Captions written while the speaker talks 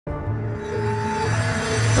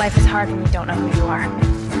Life is hard when you don't know who you are.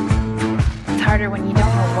 It's harder when you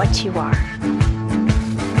don't know what you are.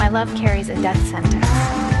 My love carries a death sentence.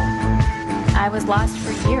 I was lost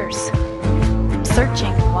for years,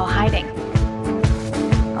 searching while hiding,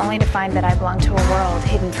 only to find that I belong to a world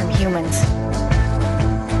hidden from humans.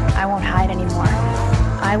 I won't hide anymore.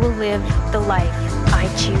 I will live the life I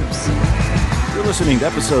choose. You're listening to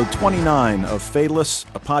episode 29 of Fadeless,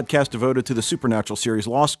 a podcast devoted to the supernatural series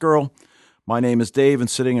Lost Girl. My name is Dave, and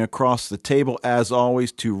sitting across the table, as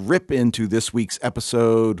always, to rip into this week's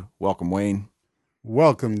episode, welcome, Wayne.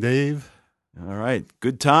 Welcome, Dave. All right,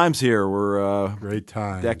 good times here. We're great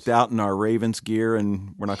times. Decked out in our Ravens gear,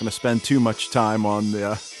 and we're not going to spend too much time on the...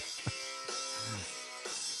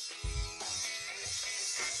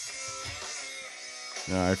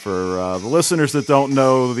 All right, for the listeners that don't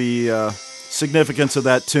know the significance of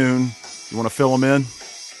that tune, you want to fill them in?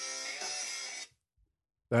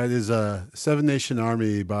 That is Seven Nation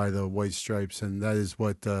Army by the White Stripes, and that is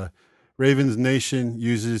what Ravens Nation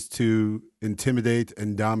uses to intimidate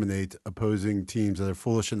and dominate opposing teams that are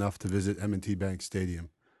foolish enough to visit M&T Bank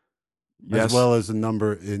Stadium, yes, as well as a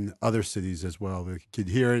number in other cities as well. You could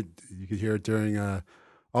hear it. You could hear it during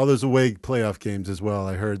all those away playoff games as well.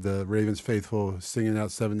 I heard the Ravens faithful singing out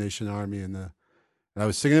Seven Nation Army, and I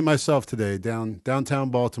was singing it myself today downtown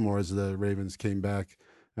Baltimore as the Ravens came back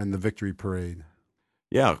and the victory parade.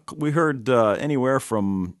 Yeah, we heard anywhere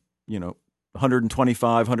from,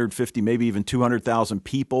 125, 150, maybe even 200,000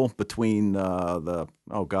 people between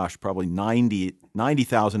probably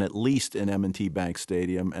 90,000 at least in M&T Bank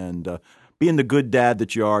Stadium. And being the good dad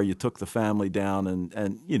that you are, you took the family down,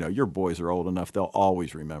 and your boys are old enough; they'll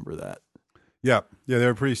always remember that. Yeah, they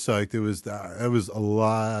were pretty psyched. It was a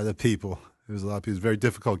lot of people. It was a lot of people. It was very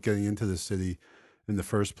difficult getting into the city in the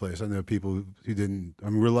first place. I know people who didn't.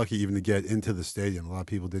 I mean, we're lucky even to get into the stadium. A lot of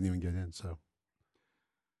people didn't even get in. So,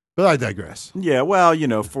 but I digress. Yeah, well,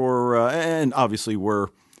 and obviously we're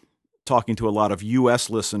talking to a lot of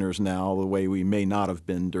U.S. listeners now, the way we may not have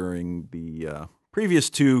been during the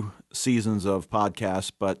previous two seasons of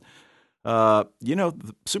podcasts. But the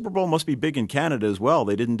Super Bowl must be big in Canada as well.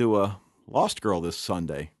 They didn't do a Lost Girl this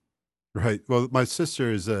Sunday, right? Well, my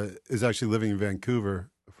sister is actually living in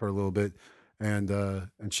Vancouver for a little bit. And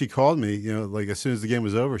she called me, like as soon as the game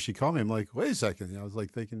was over, she called me. I'm like, wait a second. I was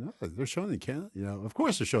like thinking, oh, they're showing in Canada. Of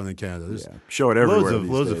course they're showing in Canada. There's show it everywhere.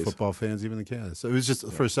 Loads of football fans, even in Canada. So it was just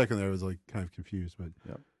for a second there, I was like kind of confused. But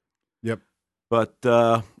yep. But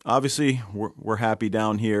obviously we're happy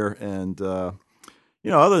down here, and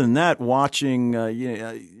other than that, watching,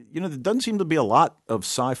 there doesn't seem to be a lot of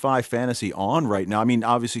sci-fi fantasy on right now. I mean,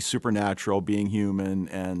 obviously Supernatural, Being Human,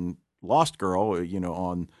 and Lost Girl,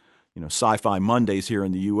 on Sci-Fi Mondays here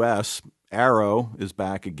in the U.S. Arrow is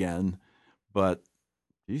back again, but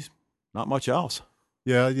geez, not much else.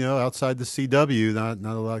 Yeah, outside the CW, not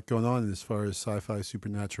a lot going on as far as sci-fi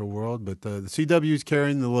supernatural world, but the CW is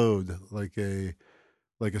carrying the load like a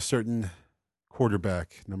certain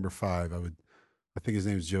quarterback, number 5. I think his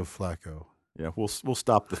name is Joe Flacco. Yeah, we'll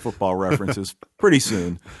stop the football references pretty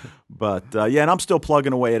soon. But, and I'm still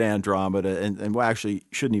plugging away at Andromeda, and we actually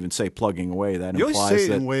shouldn't even say plugging away. That you implies always say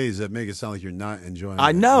that it in ways that make it sound like you're not enjoying it.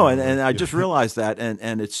 I know, and I just realized that,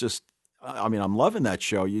 and it's just, I mean, I'm loving that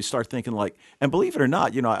show. You start thinking and believe it or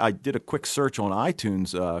not, I did a quick search on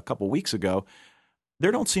iTunes a couple weeks ago.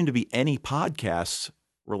 There don't seem to be any podcasts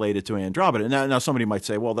related to Andromeda. Now somebody might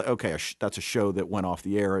say, well, okay, that's a show that went off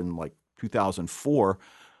the air in 2004,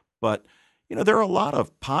 but there are a lot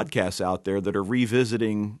of podcasts out there that are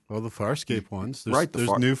revisiting. Well, the Farscape ones. There's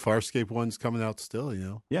new Farscape ones coming out still,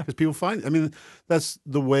 Yeah. Because people find, that's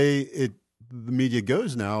the way the media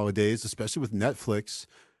goes nowadays, especially with Netflix.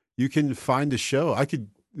 You can find a show. I could,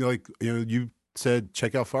 you said,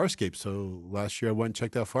 check out Farscape. So last year I went and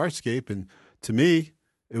checked out Farscape. And to me,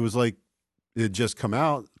 it was like it had just come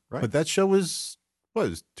out. Right. But that show was... What, it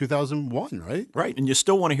was 2001, right? Right, and you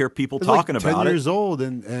still want to hear people talking about it. 10 years old,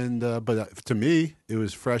 but to me, it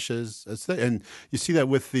was fresh as and you see that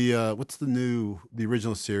with the what's the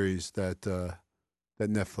original series that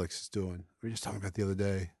Netflix is doing? We were just talking about the other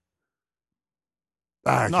day.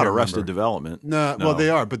 Not Arrested Development. No, well they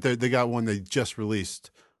are, but they got one they just released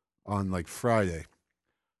on Friday.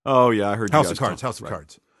 Oh yeah, I heard House of Cards.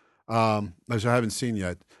 So I haven't seen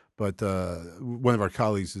yet. But one of our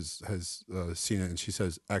colleagues has seen it, and she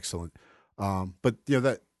says excellent. But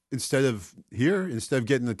that instead of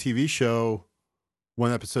getting the TV show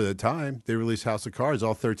one episode at a time, they release House of Cards,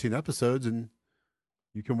 all 13 episodes, and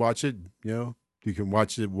you can watch it, You can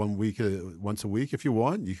watch it once a week if you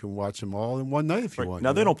want. You can watch them all in one night if you want.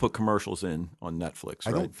 Now, they don't put commercials in on Netflix,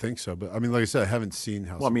 right? I don't think so, but I mean, like I said, I haven't seen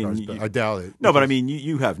House Well, I of mean, Cards, but I doubt it. No, but I mean,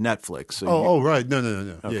 you have Netflix. So right. No.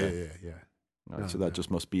 Okay. Yeah. All right, so that just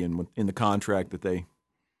must be in the contract that they.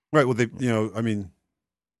 Right. Well, I mean,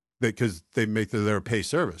 because they make they're a pay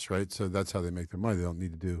service, right? So that's how they make their money. They don't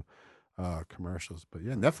need to do commercials. But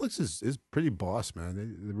yeah, Netflix is pretty boss,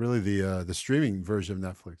 man. Really, the streaming version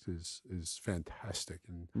of Netflix is fantastic.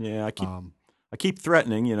 And yeah, I keep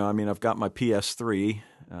threatening. I mean, I've got my PS3.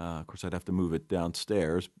 Of course, I'd have to move it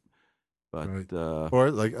downstairs. But right.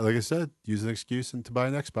 Or like I said, use an excuse and to buy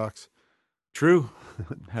an Xbox. True,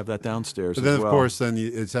 have that downstairs. But then, as well. Of course,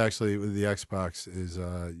 it's actually with the Xbox is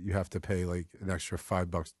you have to pay like an extra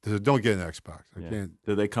 $5. So don't get an Xbox.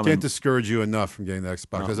 Can't discourage you enough from getting the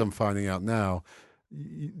Xbox. As I'm finding out now,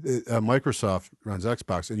 Microsoft runs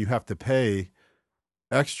Xbox, and you have to pay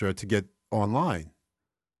extra to get online.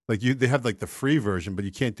 Like they have like the free version, but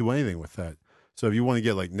you can't do anything with that. So if you want to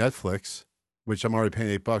get like Netflix, which I'm already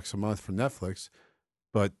paying $8 a month for Netflix,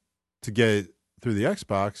 but to get it through the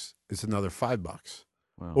Xbox, it's another $5.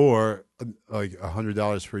 Wow. Or like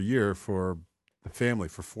 $100 per year for the family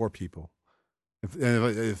for 4 people.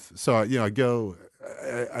 If so, I go,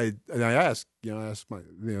 I ask my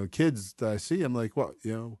kids that I see, I'm like, what,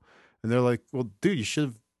 and they're like, well, dude, you should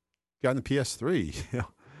have gotten a PS3.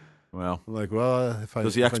 Well, I'm like, well,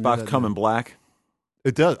 does the Xbox come in black?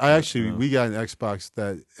 It does. We got an Xbox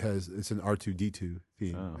that it's an R2D2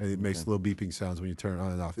 theme, and it makes little beeping sounds when you turn it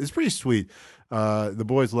on and off. It's pretty sweet. The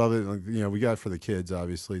boys love it. We got it for the kids,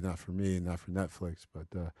 obviously, not for me and not for Netflix, but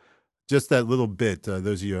just that little bit.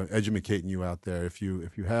 Those of you educating you out there, if you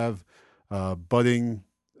have budding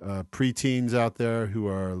preteens out there who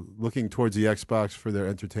are looking towards the Xbox for their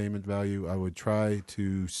entertainment value, I would try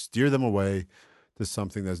to steer them away to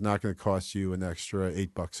something that's not going to cost you an extra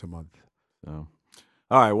 $8 a month. So.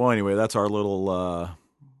 All right. Well, anyway, that's our little.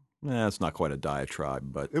 It's not quite a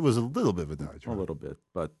diatribe, but it was a little bit of a diatribe. A little bit,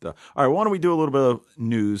 but all right. Why don't we do a little bit of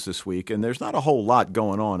news this week? And there's not a whole lot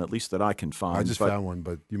going on, at least that I can find. I just found one,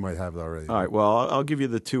 but you might have it already. All right. Well, I'll give you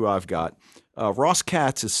the 2 I've got. Ross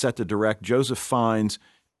Katz is set to direct Joseph Fiennes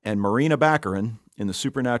and Marina Baccarin in the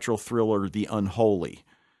supernatural thriller The Unholy.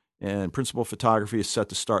 And principal photography is set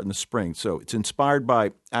to start in the spring. So it's inspired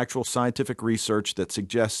by actual scientific research that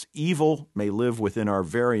suggests evil may live within our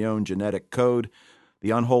very own genetic code.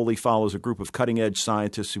 The Unholy follows a group of cutting-edge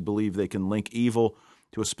scientists who believe they can link evil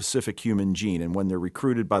to a specific human gene. And when they're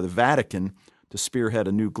recruited by the Vatican to spearhead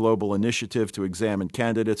a new global initiative to examine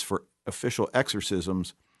candidates for official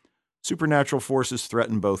exorcisms, supernatural forces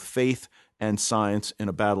threaten both faith and science in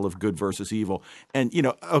a battle of good versus evil. And,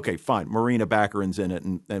 okay, fine, Marina Baccarin's in it,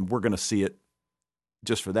 and we're going to see it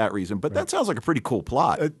just for that reason. But that sounds like a pretty cool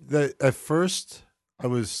plot. At first, I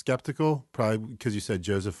was skeptical, probably because you said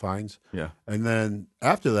Joseph Fiennes. Yeah. And then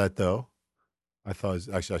after that, though, I thought,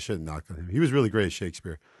 I shouldn't knock on him. He was really great at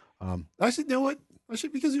Shakespeare. Actually, you know what?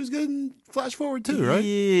 Because he was good in Flash Forward, too, right?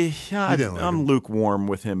 Yeah, I'm lukewarm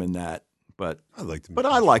with him in that. But I liked him. But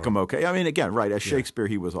I like him okay. I mean, again, right, as Shakespeare,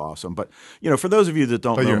 he was awesome. But, for those of you that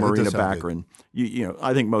don't know Marina Baccarin,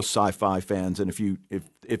 I think most sci-fi fans, and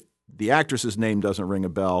if the actress's name doesn't ring a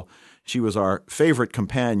bell, she was our favorite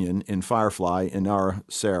companion in Firefly, Inara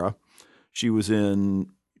Serra. She was in,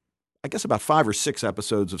 I guess, about 5 or 6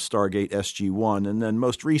 episodes of Stargate SG-1, and then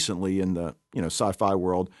most recently in the sci-fi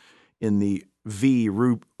world, in the V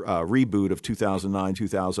reboot of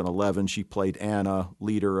 2009-2011, she played Anna,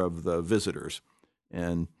 leader of the Visitors.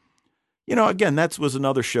 And, again, that was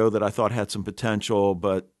another show that I thought had some potential,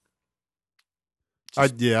 but... I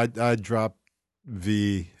dropped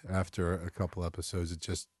V after a couple episodes. It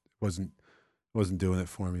just wasn't doing it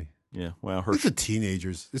for me. Yeah, well, it's the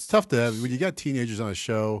teenagers. It's tough to have. When you got teenagers on a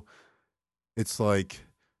show, it's like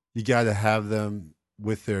you got to have them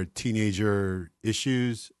with their teenager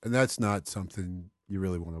issues, and that's not something you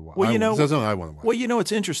really want to watch. Well, that's not what I want to watch. Well,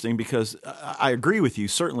 it's interesting because I agree with you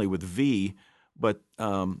certainly with V, but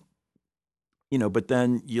but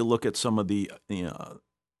then you look at some of the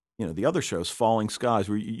the other shows, Falling Skies.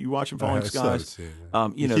 Were you watching Falling Skies?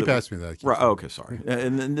 You keep asking me that. Right? Okay, sorry.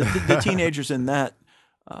 And then the teenagers in that,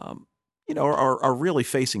 are really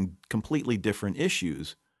facing completely different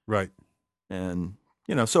issues, right? And.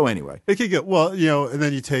 So anyway, it could get and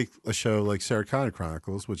then you take a show like Sarah Connor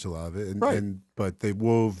Chronicles, which I love it, but they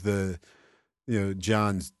wove the,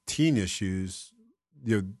 John's teen issues,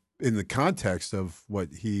 in the context of what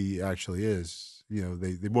he actually is.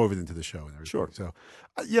 They wove it into the show and everything. Sure. So,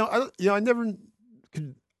 I never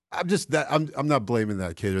could. I'm not blaming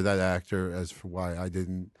that kid or that actor as for why I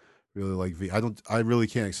didn't Really like V. I really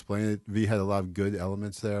can't explain it. V had a lot of good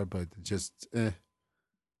elements there, but just Okay.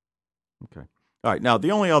 All right. Now,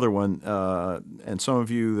 the only other one, and some of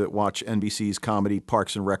you that watch NBC's comedy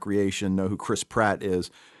Parks and Recreation know who Chris Pratt is.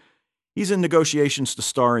 He's in negotiations to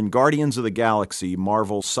star in Guardians of the Galaxy,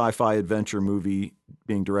 Marvel's sci-fi adventure movie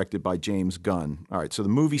being directed by James Gunn. All right. So the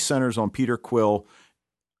movie centers on Peter Quill,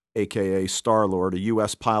 a.k.a. Star-Lord, a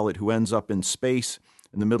U.S. pilot who ends up in space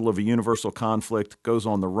in the middle of a universal conflict, goes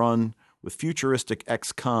on the run with futuristic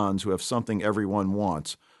ex-cons who have something everyone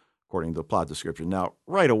wants, according to the plot description. Now,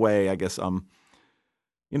 right away, I guess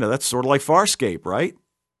that's sort of like Farscape, right?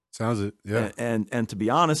 sounds it. Yeah. And to be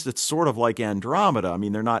honest, it's sort of like Andromeda. I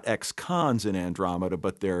mean, they're not ex-cons in Andromeda,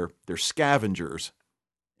 but they're scavengers,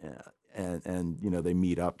 and they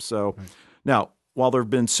meet up. So now, while there have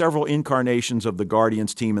been several incarnations of the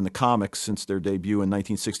Guardians team in the comics since their debut in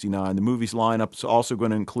 1969, the movie's lineup is also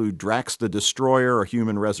going to include Drax the Destroyer, a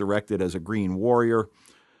human resurrected as a Green Warrior,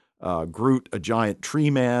 Groot, a giant tree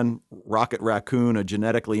man, Rocket Raccoon, a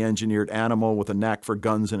genetically engineered animal with a knack for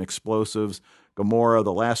guns and explosives, Gamora,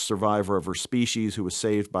 the last survivor of her species who was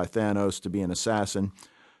saved by Thanos to be an assassin.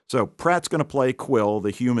 So Pratt's going to play Quill,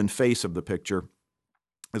 the human face of the picture,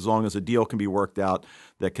 as long as a deal can be worked out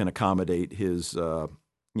that can accommodate his,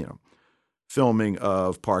 filming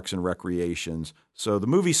of Parks and Recreations. So the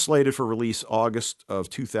movie's slated for release August of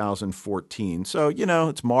 2014. So,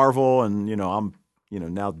 it's Marvel, and, I'm,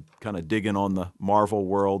 now kind of digging on the Marvel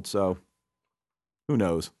world. So who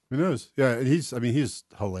knows? Who knows? Yeah, and he's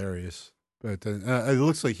hilarious. But it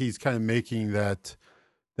looks like he's kind of making that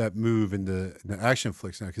move in the action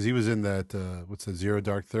flicks now, because he was in that what's the Zero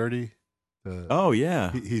Dark 30? Oh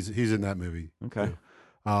yeah, he's in that movie. Okay.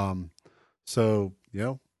 Too. So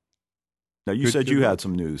Now you said you had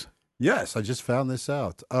some news. Yes, I just found this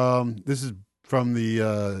out. This is from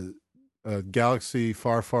the galaxy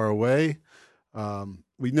far, far away.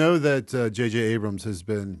 We know that J.J. Abrams has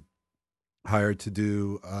been hired to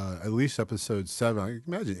do at least episode 7. I can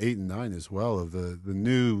imagine 8 and 9 as well of the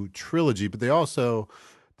new trilogy. But they also,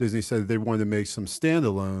 Disney said they wanted to make some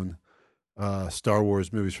standalone Star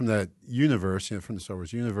Wars movies from that universe, from the Star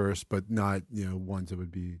Wars universe, but not, ones that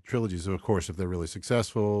would be trilogies. So, of course, if they're really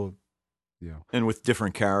successful, and with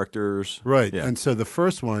different characters. Right. Yeah. And so the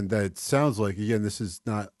first one that sounds like, again, this is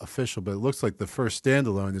not official, but it looks like the first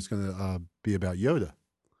standalone is going to be about Yoda.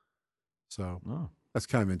 So that's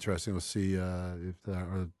kind of interesting. We'll see if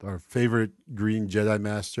our favorite Green Jedi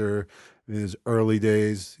Master in his early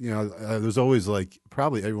days, there's always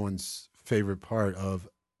probably everyone's favorite part of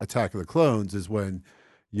Attack of the Clones is when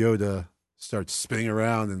Yoda starts spinning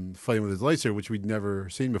around and fighting with his lightsaber, which we'd never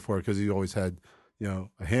seen before because he always had, a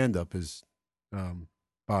hand up his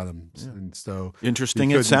bottoms, and so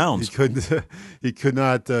interesting. It sounds he could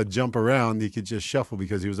not jump around. He could just shuffle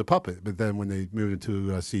because he was a puppet. But then when they moved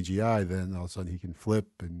into CGI, then all of a sudden he can flip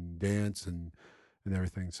and dance and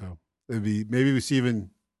everything. So it'd be maybe we see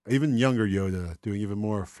even younger Yoda doing even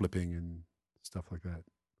more flipping and stuff like that.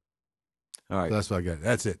 All right, so that's what I got.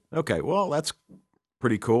 That's it. Okay, well that's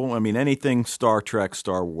pretty cool. I mean, anything Star Trek,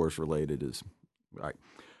 Star Wars related is right.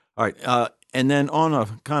 All right. And then on a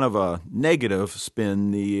kind of a negative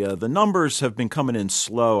spin, the numbers have been coming in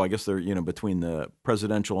slow. I guess they're between the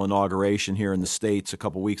presidential inauguration here in the States a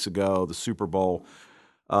couple weeks ago, the Super Bowl.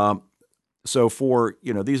 So for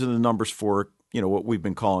these are the numbers for what we've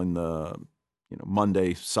been calling the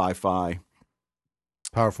Monday sci-fi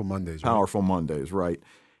Powerful Mondays. Powerful Mondays, right?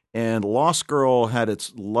 And Lost Girl had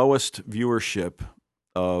its lowest viewership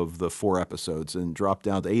of the 4 episodes and dropped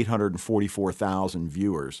down to 844,000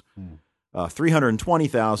 viewers.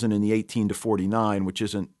 320,000 in the 18 to 49, which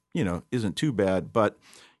isn't too bad, but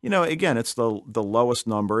again, it's the lowest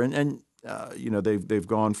number, and they've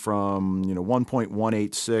gone from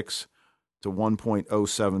 1.186 to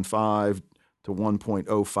 1.075 to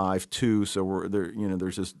 1.052. So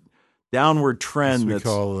there's this downward trend that's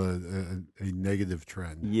call a negative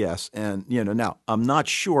trend. Yes, and now I'm not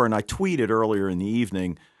sure, and I tweeted earlier in the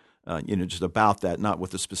evening, just about that, not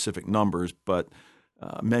with the specific numbers, but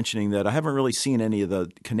mentioning that I haven't really seen any of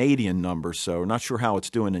the Canadian numbers, so not sure how it's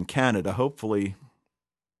doing in Canada. Hopefully,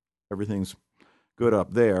 everything's good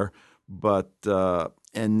up there. But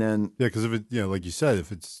and then because if it like you said,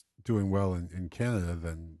 if it's doing well in Canada,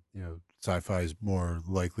 then sci-fi is more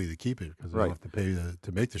likely to keep it because they don't have to pay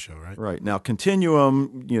to make the show, right? Right. Now,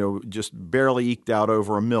 Continuum, just barely eked out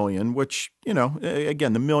over 1 million, which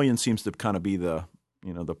again, the million seems to kind of be the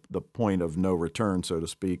the point of no return, so to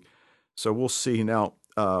speak. So we'll see now,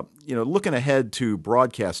 looking ahead to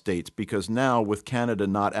broadcast dates, because now with Canada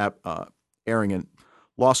not airing a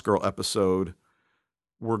Lost Girl episode,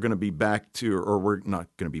 we're going to be back to, or we're not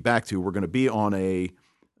going to be back to, we're going to be on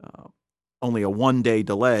only a 1-day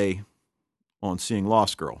delay on seeing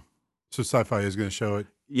Lost Girl. So Sci-Fi is going to show it.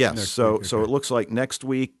 Yes. Next So week, okay. it looks like next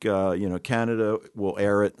week, Canada will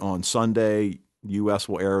air it on Sunday. U.S.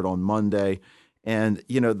 will air it on Monday. And,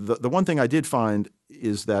 the one thing I did find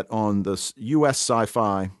is that on the U.S.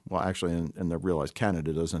 Sci-Fi, well, actually, and I realize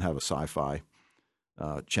Canada doesn't have a Sci-Fi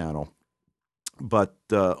channel, but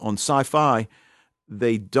on Sci-Fi,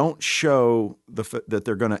 they don't show that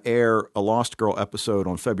they're going to air a Lost Girl episode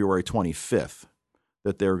on February 25th,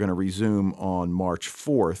 that they're going to resume on March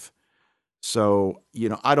 4th. So,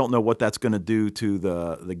 I don't know what that's going to do to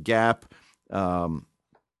the gap.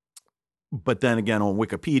 But then again, on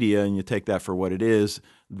Wikipedia, and you take that for what it is,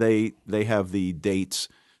 they have the dates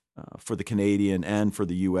for the Canadian and for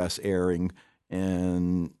the U.S. airing,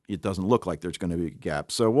 and it doesn't look like there's going to be a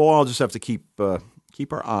gap. So we'll all just have to keep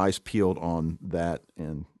our eyes peeled on that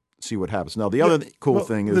and see what happens. Now, the other cool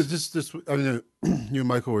thing is just I mean, you and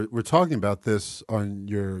Michael were talking about this on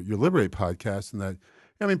your Liberate podcast, and that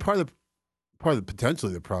part of the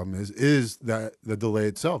potentially the problem is that the delay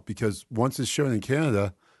itself, because once it's shown in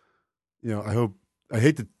Canada. I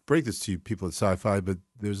hate to break this to you people at Sci-Fi, but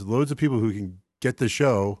there's loads of people who can get the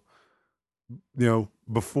show,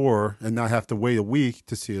 before and not have to wait a week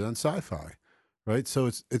to see it on Sci-Fi, right? So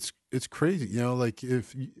it's crazy, like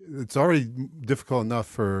if it's already difficult enough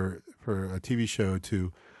for a TV show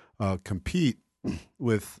to compete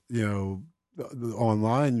with the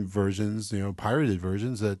online versions, pirated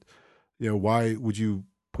versions, that why would you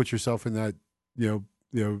put yourself in that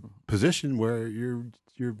position where you're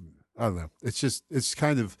I don't know. It's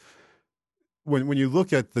kind of when you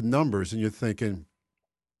look at the numbers and you're thinking,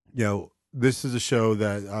 this is a show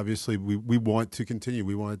that obviously we want to continue.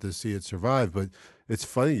 We wanted to see it survive, but it's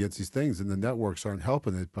fighting against these things, and the networks aren't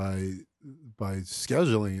helping it by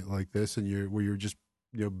scheduling it like this, and you're just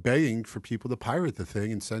begging for people to pirate the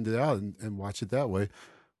thing and send it out and watch it that way.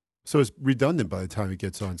 So it's redundant by the time it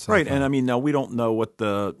gets on Sci-Fi. Right, and now we don't know what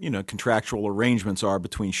the contractual arrangements are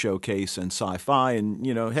between Showcase and Sci-Fi, and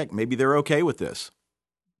heck, maybe they're okay with this.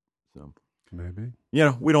 So maybe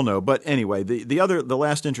we don't know. But anyway, the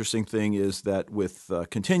last interesting thing is that with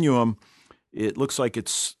Continuum, it looks like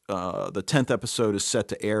it's the 10th episode is set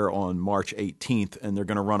to air on March 18th, and they're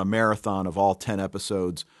going to run a marathon of all 10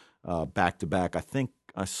 episodes back to back. I think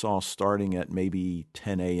I saw starting at maybe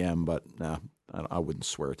 10 a.m., but I wouldn't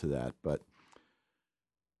swear to that, but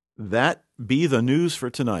that be the news for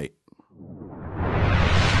tonight.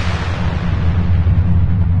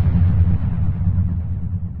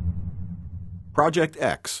 Project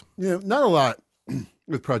X. Not a lot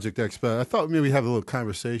with Project X, but I thought maybe we'd have a little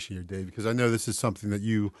conversation here, Dave, because I know this is something that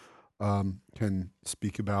you can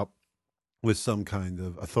speak about with some kind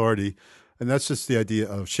of authority, and that's just the idea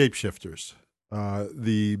of shapeshifters.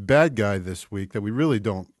 The bad guy this week that we really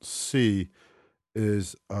don't see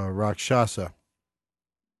is Rakshasa,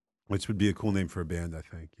 which would be a cool name for a band, I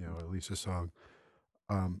think, or at least a song.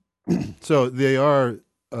 So they are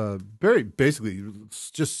very basically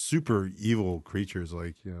just super evil creatures,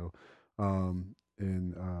 like in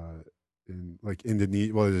like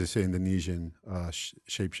Indonesia. Well, they say Indonesian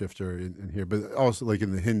shapeshifter in here, but also like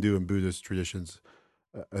in the Hindu and Buddhist traditions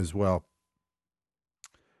as well.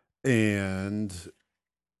 And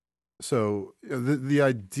so the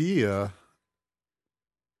idea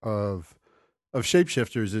of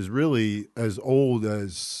shapeshifters is really as old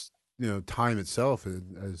as time itself,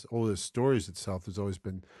 and as old as stories itself. There's always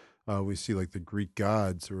been we see like the Greek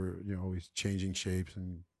gods were always changing shapes,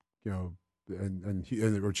 and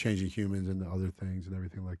and or changing humans into other things and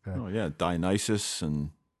everything like that. Oh yeah, Dionysus and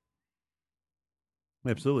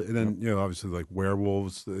absolutely. And then obviously like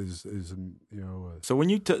werewolves is So when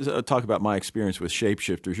you talk about my experience with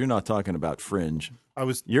shapeshifters, you're not talking about Fringe.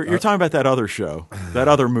 You're talking about that other show, that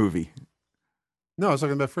other movie. No, I was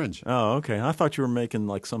talking about Fringe. Oh, okay. I thought you were making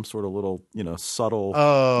like some sort of little, subtle.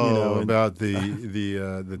 Oh, about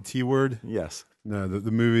the T word. Yes. No,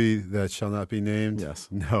 the movie that shall not be named. Yes.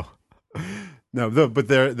 No. But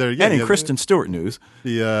they're and in Kristen Stewart news.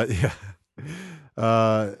 Yeah.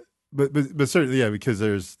 But certainly, because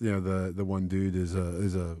there's the one dude is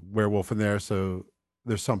a werewolf in there, so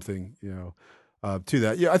there's something to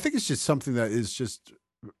that. Yeah, I think it's just something that is just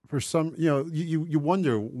for some you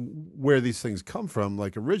wonder where these things come from,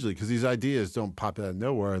 like originally, because these ideas don't pop out of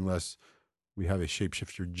nowhere unless we have a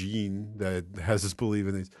shapeshifter gene that has us believe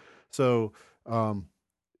in these. So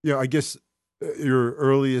I guess your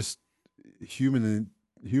earliest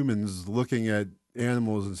humans looking at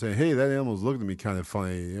animals and saying, hey, that animal's looking at me kind of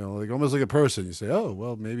funny, like almost like a person. You say, oh,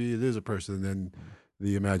 well, maybe it is a person. And then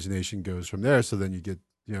the imagination goes from there. So then you get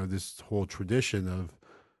this whole tradition of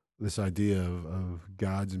this idea of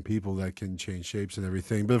gods and people that can change shapes and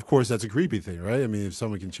everything. But of course, that's a creepy thing, right? I mean, if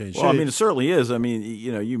someone can change Well, I mean, it shapes, certainly is. I mean,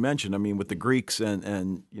 you mentioned, I mean, with the Greeks and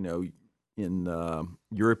in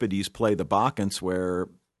Euripides' play The Bacchants, where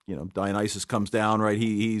Dionysus comes down, right?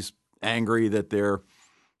 He's angry that they're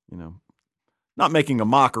not making a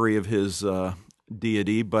mockery of his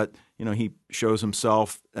deity, but he shows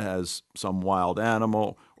himself as some wild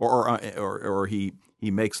animal, or he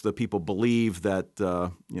makes the people believe that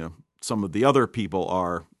some of the other people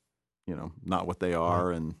are not what they are,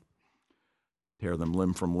 right. and tear them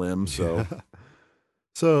limb from limb. So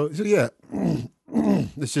So yeah,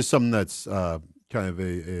 it's just something that's kind of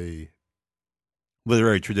a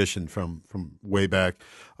literary tradition from way back.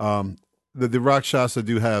 The Rakshasa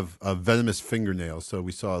do have venomous fingernails, so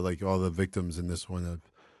we saw like all the victims in this one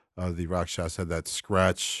of the Rakshasa had that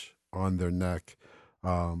scratch on their neck.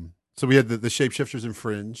 So we had the shapeshifters in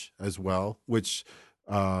Fringe as well, which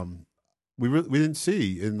we didn't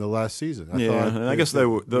see in the last season. I yeah, thought and I guess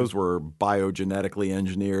those were biogenetically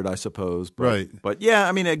engineered, I suppose. But, right. But yeah,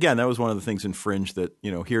 I mean, again, that was one of the things in Fringe that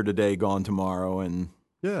here today, gone tomorrow, and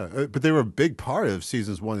Yeah, but they were a big part of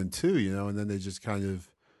seasons 1 and 2, and then they just kind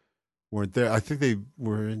of weren't there. I think they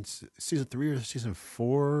were in season 3 or season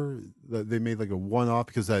 4 that they made like a one-off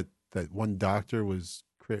because that one doctor was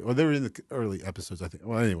created. Well, they were in the early episodes, I think.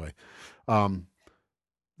 Well, anyway, the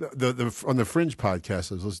on the Fringe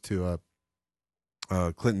podcast I was listening to,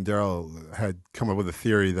 Clinton Darrell had come up with a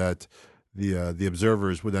theory that the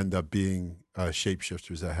observers would end up being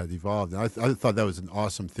shapeshifters that had evolved. And I thought that was an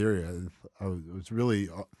awesome theory. I was really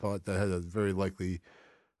thought that had a very likely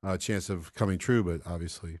chance of coming true, but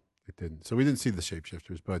obviously it didn't. So we didn't see the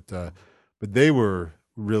shapeshifters, but they were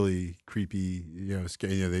really creepy.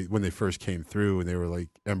 When they first came through, and they were like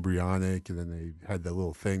embryonic, and then they had that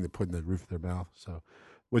little thing they put in the roof of their mouth. So,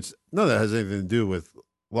 which none of that has anything to do with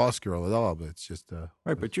Lost Girl at all, but it's just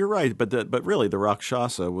right. But you're right. But really, the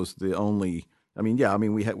Rakshasa was the only. I mean, yeah. I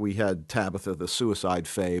mean, we had Tabitha, the suicide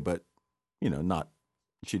fae, but not.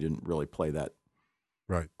 She didn't really play that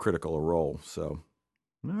right critical a role. So,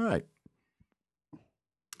 all right.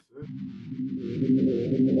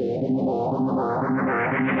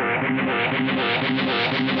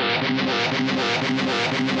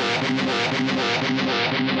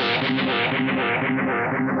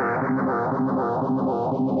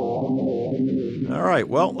 All right.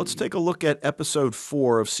 Well, let's take a look at episode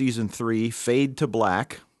 4 of season 3, Fade to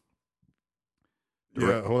Black.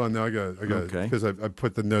 Yeah, hold on. Now I got Okay. because I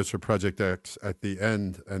put the notes for Project X at the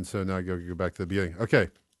end, and so now I go back to the beginning. Okay.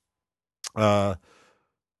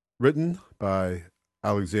 Written by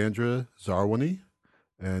Alexandra Zarwani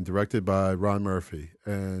and directed by Ron Murphy.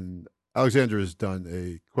 And Alexandra has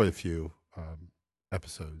done quite a few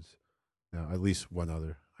episodes now, at least one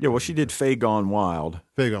other. Yeah, well, she did Faye Gone Wild.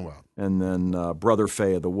 Faye Gone Wild. And then Brother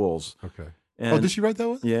Faye of the Wolves. Okay. And, did she write that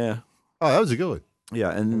one? Yeah. Oh, that was a good one.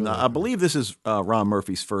 Yeah, and I believe this is Ron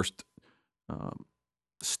Murphy's first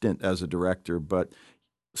stint as a director. But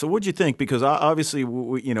so, what'd you think? Because obviously,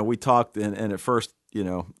 we talked, and at first,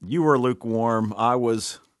 you were lukewarm. I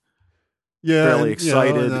was fairly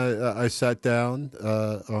excited. And I sat down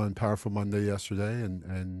on Powerful Monday yesterday,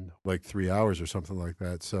 and like 3 hours or something like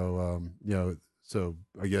that. So, so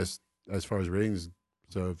I guess as far as ratings,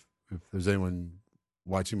 so if there's anyone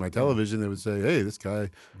watching my television, they would say, "Hey, this guy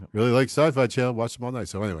really likes Sci-Fi Channel. Watch them all night."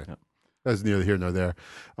 So anyway, that's neither here nor there.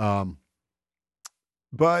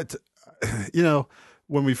 But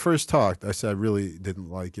when we first talked, I said I really didn't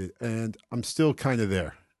like it, and I'm still kind of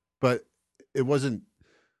there. But it wasn't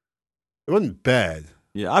bad.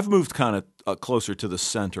 Yeah, I've moved kind of closer to the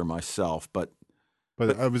center myself, but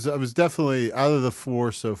I was definitely out of the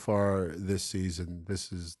 4 so far this season.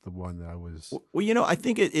 This is the one that I was. Well, I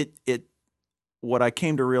think it what I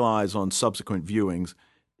came to realize on subsequent viewings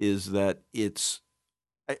is that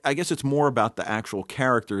I guess it's more about the actual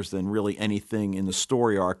characters than really anything in the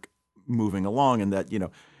story arc moving along, and that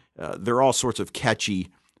there are all sorts of catchy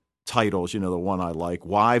titles. The one I like,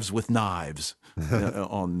 Wives with Knives,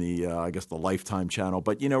 on the I guess the Lifetime channel.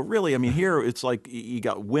 But really, I mean, here it's like you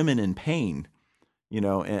got women in pain,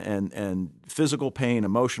 and physical pain,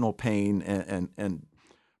 emotional pain, and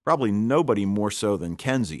probably nobody more so than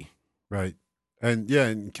Kenzie. Right. And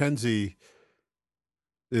and Kenzie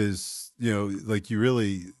is, like you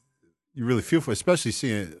really feel for, especially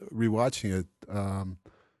seeing it, rewatching it.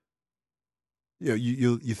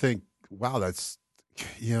 You think, wow, that's,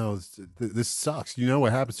 this sucks.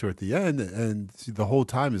 What happens to her at the end, and the whole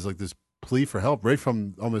time is like this plea for help right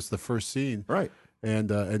from almost the first scene. Right.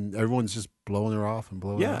 and everyone's just blowing her off and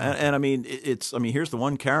blowing Yeah, her off. and I mean, here's the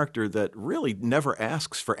one character that really never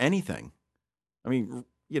asks for anything. I mean,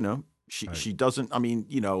 she doesn't. I mean,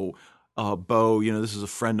 Bo, this is a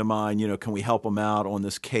friend of mine. Can we help him out on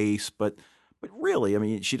this case? But really, I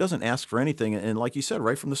mean, she doesn't ask for anything. And like you said,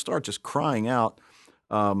 right from the start, just crying out.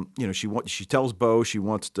 She tells Bo she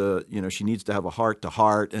wants to, she needs to have a heart to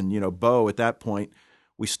heart. And Bo, at that point,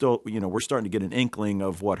 we're starting to get an inkling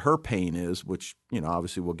of what her pain is, which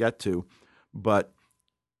obviously we'll get to. But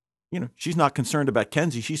she's not concerned about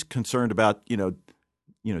Kenzie. She's concerned about do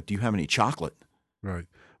you have any chocolate? Right.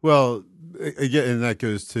 Well, again, and that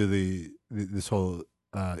goes to this whole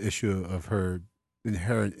issue of her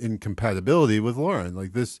inherent incompatibility with Lauren.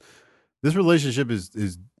 Like this relationship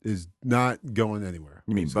is not going anywhere.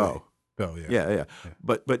 You mean Bo? Bo, yeah. Yeah.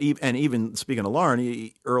 But even speaking of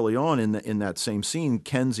Lauren, early on in that same scene,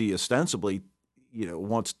 Kenzie ostensibly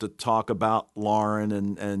wants to talk about Lauren,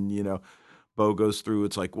 and Bo goes through.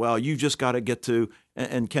 It's like, well, you just got to get to,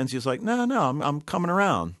 and Kenzie's like, no, I'm coming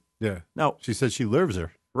around. Yeah. Now she said she loves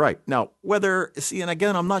her. Right. Now, and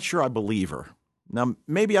again, I'm not sure I believe her. Now,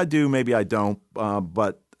 maybe I do, maybe I don't.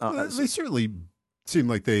 But they certainly seem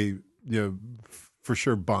like they, for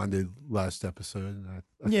sure bonded last episode. I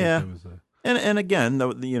think that was and again,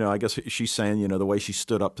 I guess she's saying, the way she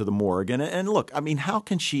stood up to the morgue, and look, I mean, how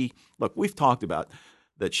can she look? We've talked about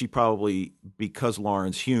that. She probably, because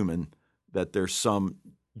Lauren's human, that there's some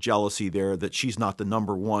jealousy there that she's not the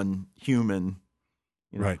number one human.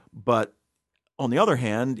 Right. But on the other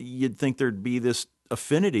hand, you'd think there'd be this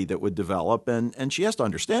affinity that would develop, and she has to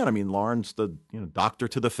understand. I mean, Lauren's the doctor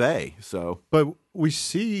to the Fae, so. But we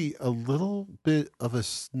see a little bit of a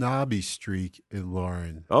snobby streak in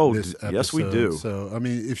Lauren. Oh, this episode. Yes, we do. So, I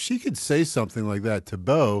mean, if she could say something like that to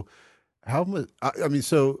Bo, how much? I mean,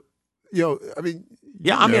 so I mean,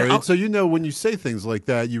 yeah, I mean, so when you say things like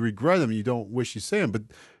that, you regret them. You don't wish you say them, but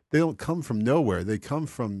they don't come from nowhere. They come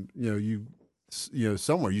from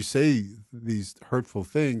somewhere. You say these hurtful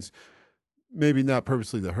things, maybe not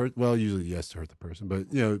purposely to hurt. Well, usually yes, to hurt the person, but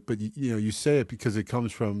you say it because it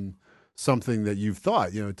comes from something that you've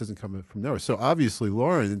thought. It doesn't come from nowhere. So obviously,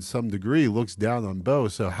 Lauren, in some degree, looks down on Bo.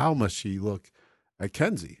 So how must she look at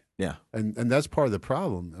Kenzie? Yeah, and that's part of the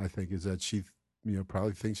problem. I think is that she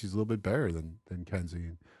probably thinks she's a little bit better than Kenzie.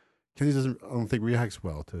 And Kenzie I don't think reacts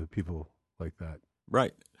well to people like that.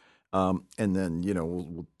 Right. And then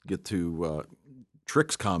we'll get to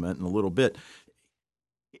Trick's comment in a little bit.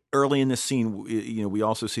 Early in this scene, we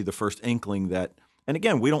also see the first inkling that, and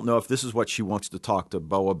again, we don't know if this is what she wants to talk to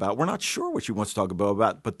Bo about. We're not sure what she wants to talk to Bo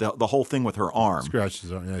about, but the whole thing with her arm.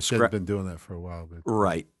 Scratches on. Yeah, she hasn't been doing that for a while. But.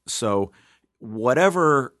 Right. So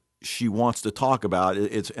whatever she wants to talk about,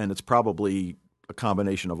 it's probably a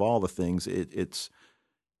combination of all the things. It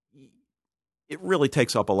really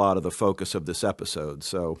takes up a lot of the focus of this episode.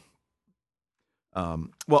 So.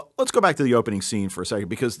 Well, let's go back to the opening scene for a second,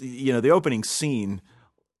 because the opening scene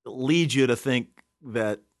leads you to think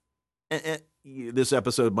that this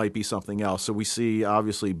episode might be something else. So we see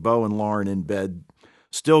obviously Bo and Lauren in bed,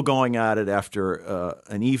 still going at it after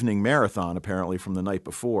an evening marathon, apparently from the night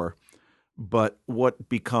before. But what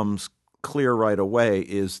becomes clear right away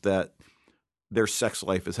is that their sex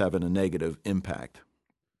life is having a negative impact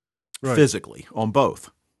physically on both.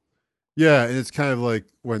 Yeah, and it's kind of like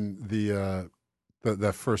when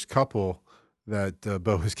that first couple that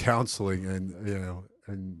Bo is counseling,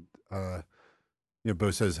 and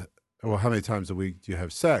Bo says, "Well, how many times a week do you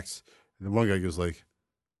have sex?" And the one guy goes like,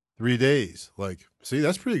 3 days. Like, see,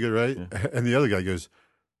 that's pretty good, right? Yeah. And the other guy goes,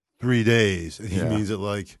 3 days, and he means it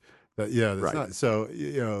like that. Yeah, that's right. Not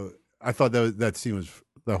so. I thought that scene was.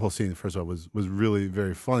 The whole scene, first of all, was really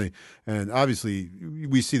very funny, and obviously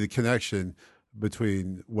we see the connection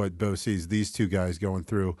between what Bo sees these two guys going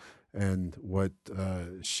through and what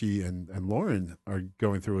she and Lauren are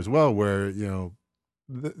going through as well, where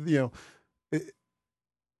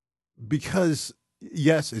because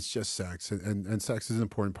yes, it's just sex, and sex is an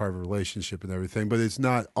important part of a relationship and everything, but it's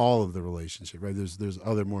not all of the relationship, right? There's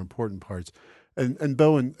other more important parts. And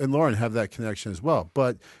Bo and Lauren have that connection as well.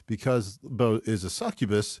 But because Bo is a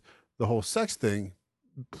succubus, the whole sex thing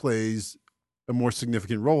plays a more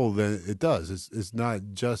significant role than it does. It's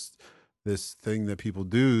not just this thing that people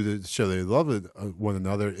do to show they love one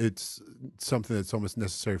another. It's something that's almost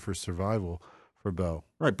necessary for survival for Bo.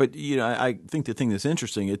 Right. But, I think the thing that's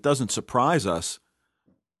interesting, it doesn't surprise us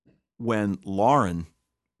when Lauren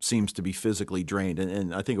seems to be physically drained.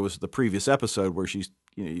 And I think it was the previous episode where she's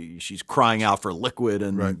crying out for liquid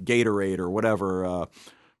and Gatorade or whatever,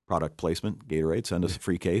 product placement. Gatorade, send us a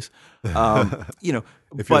free case. If you're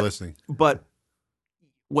listening. But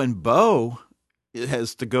when Bo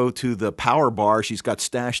has to go to the power bar she's got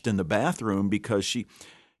stashed in the bathroom because she,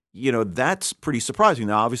 that's pretty surprising.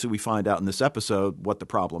 Now, obviously, we find out in this episode what the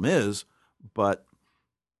problem is, but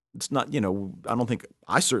it's not,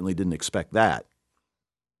 I certainly didn't expect that.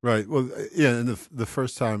 Right. Well, yeah. And the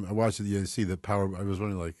first time I watched it, you see the power. I was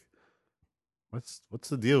wondering, like, what's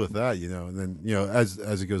the deal with that? And then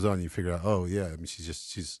as it goes on, you figure out, oh yeah, I mean,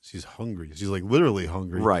 she's hungry. She's like literally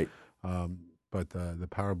hungry. Right. But the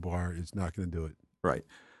power bar is not going to do it. Right.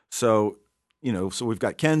 So so we've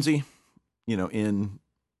got Kenzie, in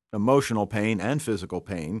emotional pain and physical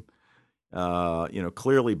pain.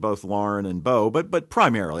 Clearly both Lauren and Bo, but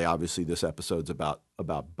primarily, obviously, this episode's about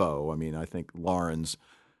Bo. I mean, I think Lauren's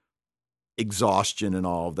exhaustion and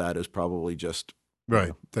all of that is probably just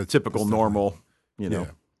right. That's typical, normal,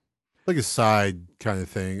 like a side kind of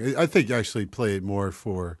thing. I think actually play it more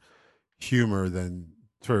for humor than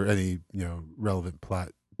for any relevant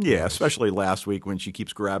plot. Yeah, especially last week when she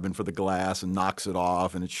keeps grabbing for the glass and knocks it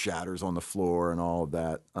off and it shatters on the floor and all of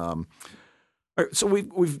that. All right, so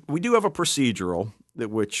we do have a procedural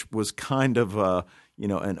which was kind of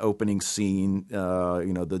an opening scene.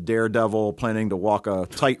 The daredevil planning to walk a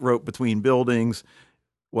tightrope between buildings.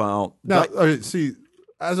 Well, now see,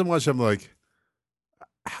 as I'm watching, I'm like,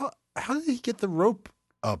 how did he get the rope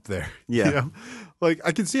up there? Yeah, like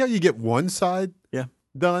I can see how you get one side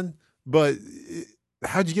done, but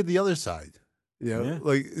how'd you get the other side?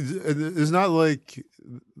 Like it's not like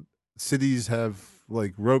cities have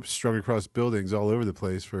like ropes strung across buildings all over the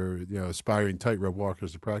place for aspiring tightrope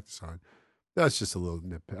walkers to practice on. That's just a little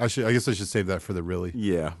nitpick. I guess I should save that for the really.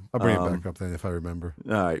 Yeah, I'll bring it back up then if I remember.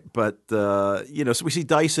 All right, but so we see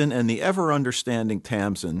Dyson and the ever understanding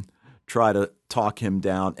Tamsin try to talk him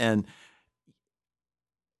down, and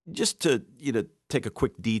just to take a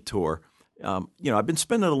quick detour. I've been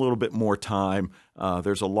spending a little bit more time.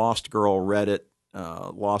 There's a Lost Girl Reddit,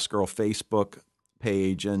 Lost Girl Facebook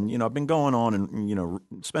page, and I've been going on and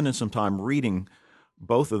spending some time reading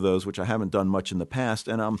both of those, which I haven't done much in the past,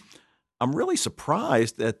 and I'm really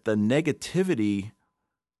surprised at the negativity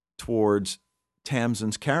towards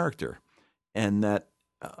Tamsin's character, and that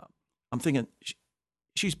I'm thinking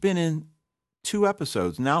she's been in 2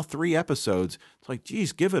 episodes, now 3 episodes. It's like,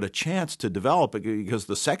 geez, give it a chance to develop it, because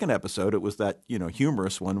the second episode, it was that,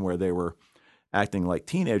 humorous one where they were acting like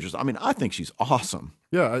teenagers. I mean, I think she's awesome.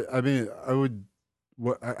 Yeah. I mean,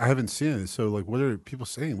 I haven't seen it. So like, what are people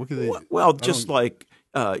saying? What can they, well, just like,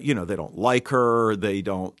 they don't like her. They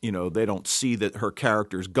don't see that her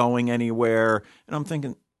character's going anywhere. And I'm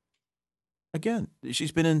thinking, again,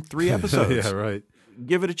 she's been in 3 episodes. Yeah. Right.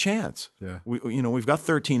 Give it a chance. Yeah. We've got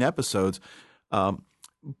 13 episodes.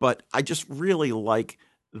 But I just really like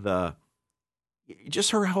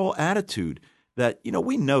just her whole attitude that,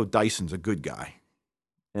 we know Dyson's a good guy.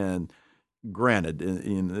 And granted,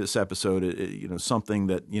 in this episode, something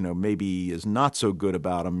that, maybe is not so good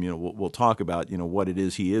about him, we'll talk about, what it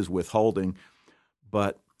is he is withholding.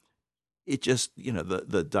 But it just,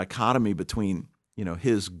 the dichotomy between,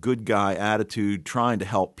 his good guy attitude, trying to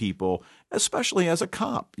help people, especially as a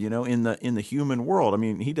cop, in the human world. I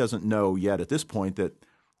mean, he doesn't know yet at this point that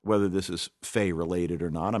whether this is Faye related or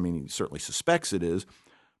not. I mean, he certainly suspects it is,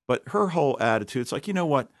 but her whole attitude, it's like, you know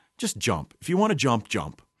what? Just jump. If you want to jump,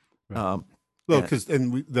 jump. Right. Well, because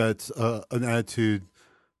that's an attitude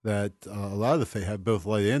that a lot of the Fae have, both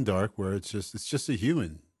light and dark, where it's just a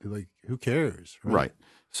human. Like, who cares? Right.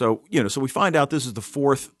 So so we find out this is the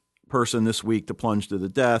 4th person this week to plunge to the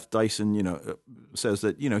death. Dyson, says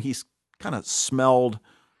that he's kind of smelled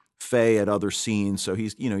Faye at other scenes, so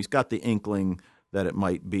he's got the inkling that it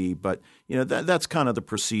might be. But that's kind of the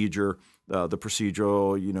procedure, the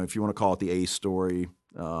procedural. If you want to call it the A story.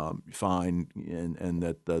 Fine, and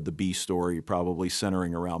that the B story probably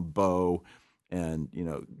centering around Bo, and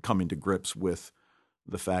coming to grips with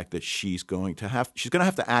the fact that she's going to have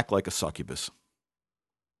to act like a succubus.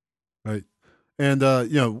 Right, and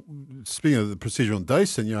speaking of the procedural and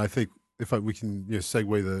Dyson, I think we can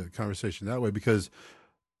segue the conversation that way, because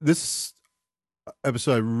this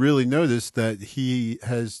episode I really noticed that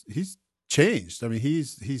he's changed. I mean,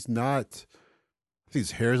 he's not. I think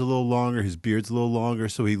his hair's a little longer, his beard's a little longer,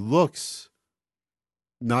 so he looks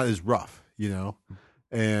not as rough,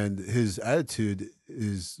 and his attitude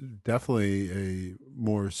is definitely a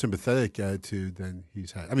more sympathetic attitude than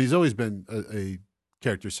he's had. I mean, he's always been a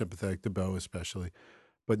character sympathetic to Bo, especially,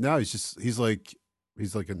 but now he's like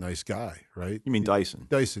a nice guy, right? You mean Dyson?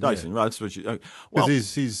 Dyson. Yeah. Well, that's what you.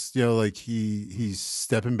 Because he's like he's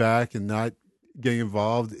stepping back and not getting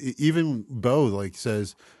involved. Even Bo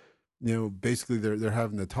says, basically they're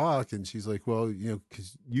having the talk, and she's like, well,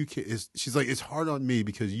 because you can't. She's like, it's hard on me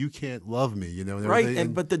because you can't love me, and Right,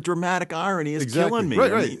 everything. but the dramatic irony is Exactly. killing me.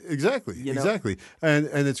 Right, I right, mean, exactly, exactly. And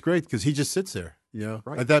it's great because he just sits there.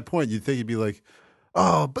 Right. At that point, you'd think he'd be like,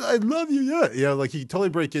 "Oh, but I love you, yeah." Like he could totally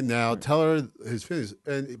break in now, tell her his feelings,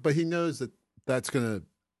 but he knows that it's gonna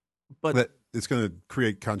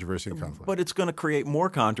create controversy and conflict. But it's going to create more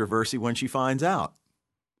controversy when she finds out.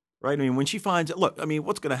 Right? I mean, when she finds out, look, I mean,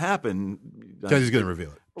 what's going to happen? Kenzie's going to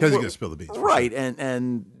reveal it. Kenzie's going to spill the beans. Right. Sure.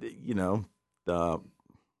 And of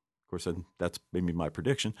course, that's maybe my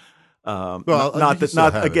prediction. Well,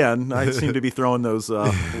 again, I seem to be throwing those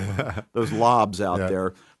lobs out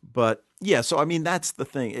there. But yeah, so I mean, that's the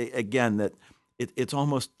thing. Again, that it's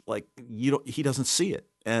almost like he doesn't see it.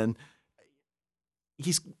 And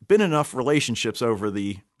he's been in enough relationships over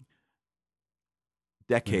the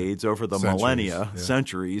decades, over the millennia,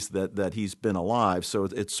 centuries that he's been alive. So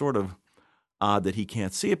it's sort of odd that he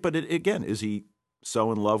can't see it. But again, is he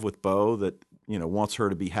so in love with Bo that wants her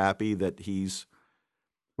to be happy that he's?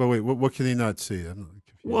 Well, wait, what can he not see?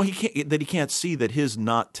 Well, he can't see that his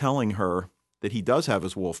not telling her that he does have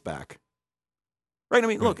his wolf back. Right? I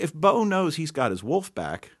mean, look, if Bo knows he's got his wolf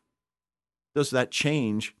back, does that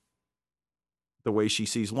change the way she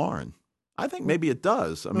sees Lauren? I think maybe it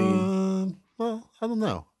does. I mean, well, I don't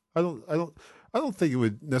know. I don't think it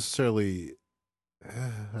would necessarily.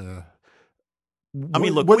 I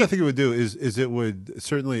mean, look, what I think it would do is it would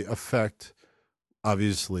certainly affect,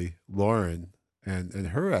 obviously, Lauren and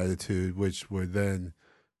her attitude, which would then,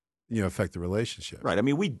 affect the relationship. Right. I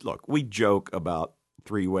mean, we joke about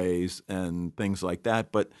three ways and things like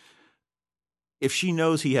that, but if she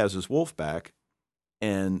knows he has his wolf back,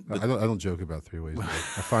 and I don't joke about three ways. I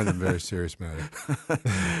find them very serious matter.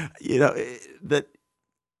 That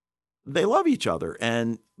they love each other,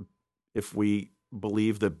 and if we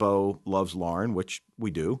believe that Bo loves Lauren, which we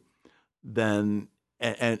do, then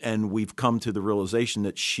and we've come to the realization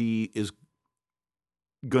that she is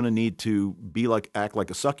going to need to act like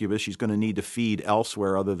a succubus. She's going to need to feed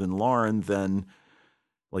elsewhere other than Lauren. Then,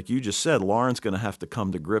 like you just said, Lauren's going to have to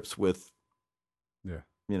come to grips with,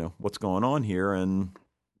 what's going on here, and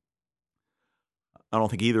I don't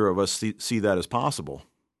think either of us see that as possible.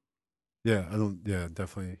 Yeah, I don't. Yeah,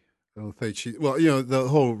 definitely. I don't think she. Well, the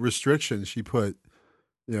whole restriction she put.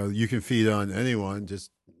 You can feed on anyone,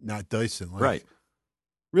 just not Dyson. Like, right?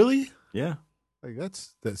 Really? Yeah. Like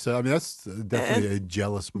that's. So I mean, that's definitely a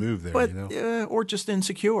jealous move there. But or just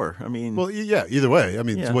insecure. I mean, well, yeah. Either way, I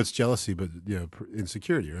mean, what's jealousy but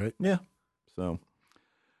insecurity, right? Yeah. So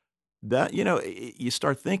that you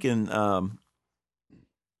start thinking.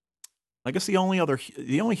 I guess the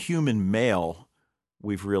only human male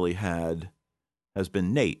we've really had has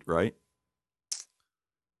been Nate, right?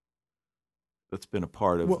 That's been a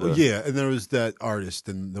part of yeah, and there was that artist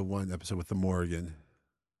in the one episode with the Morgan.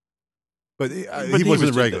 But he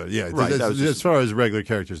wasn't regular. Right. As far as regular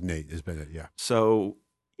characters, Nate has been it, yeah. So,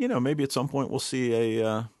 maybe at some point we'll see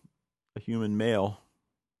a human male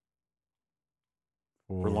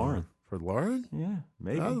for Lauren. For Lauren? Yeah,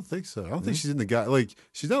 maybe. I don't think so. I don't think she's in the guy. Like,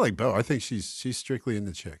 she's not like Bo. I think she's strictly in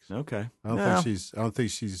the chicks. Okay. I don't think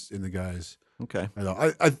she's in the guys. Okay. I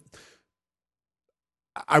know.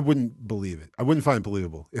 I wouldn't believe it. I wouldn't find it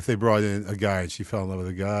believable if they brought in a guy and she fell in love with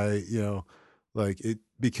a guy,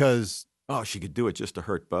 because. Oh, she could do it just to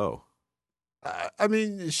hurt Bo. I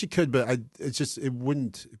mean, she could, but it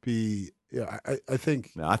wouldn't be. I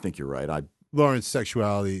think. No, I think you're right. Lauren's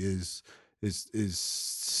sexuality is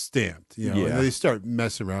stamped, and they start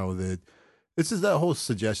messing around with it. This is that whole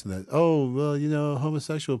suggestion that,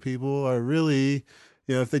 homosexual people are really,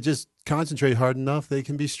 if they just concentrate hard enough, they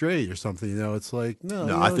can be straight or something. It's like,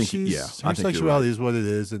 no, I think her sexuality is what it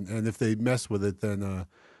is, and if they mess with it, then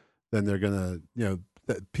they're gonna,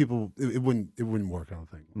 that people, it wouldn't work. I don't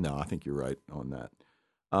think. No, I think you're right on that.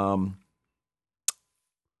 All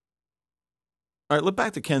right, look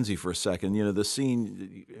back to Kenzie for a second. The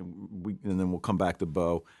scene, and then we'll come back to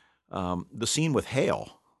Bo. The scene with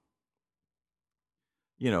Hale.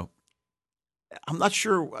 I'm not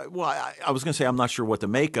sure. Well, I was going to say I'm not sure what to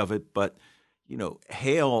make of it, but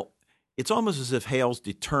Hale. It's almost as if Hale's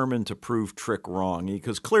determined to prove Trick wrong,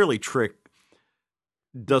 because clearly Trick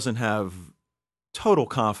doesn't have total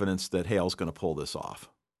confidence that Hale's going to pull this off.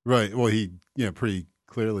 Right. Well, he pretty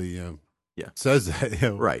clearly says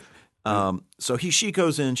that. Right. So she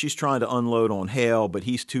goes in, she's trying to unload on Hale, but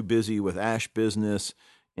he's too busy with Ash business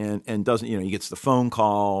and doesn't, he gets the phone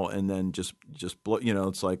call and then just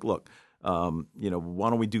it's like, look, why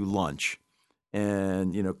don't we do lunch?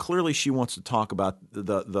 And, clearly she wants to talk about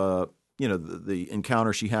the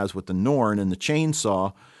encounter she has with the Norn and the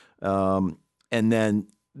chainsaw. And then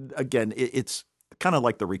again, it's kind of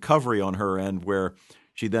like the recovery on her end where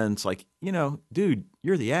she then's like, dude,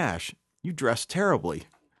 you're the Ash. You dress terribly.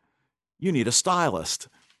 You need a stylist.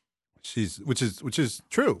 Which is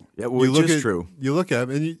true. Yeah, which is true. You look at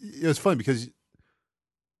him, and it's funny because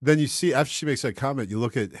then you see after she makes that comment, you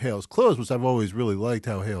look at Hale's clothes, which I've always really liked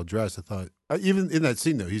how Hale dressed. I thought even in that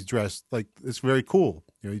scene though, he's dressed like it's very cool.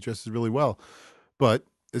 He dresses really well, but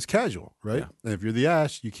it's casual, right? Yeah. And if you're the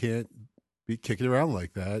Ash, you can't be kicking around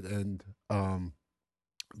like that. And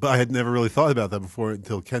but I had never really thought about that before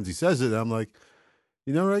until Kenzie says it. And I'm like,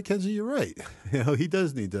 right, Kenzie, you're right. He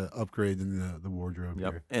does need to upgrade in the wardrobe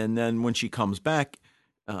here. And then when she comes back,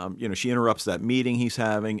 she interrupts that meeting he's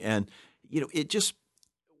having, and it just.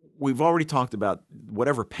 We've already talked about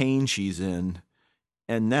whatever pain she's in,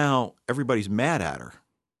 and now everybody's mad at her.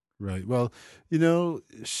 Right. Well,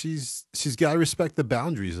 she's got to respect the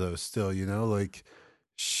boundaries, though. Still, like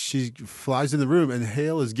she flies in the room, and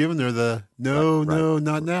Hale is giving her the no,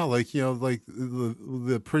 not now. Like like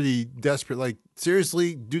the pretty desperate, like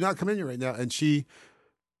seriously, do not come in here right now. And she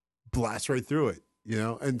blasts right through it.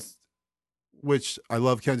 And which I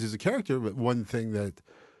love Kenzie as a character, but one thing that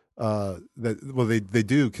they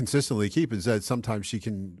do consistently keep is that sometimes she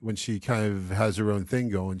can, when she kind of has her own thing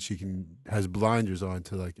going, has blinders on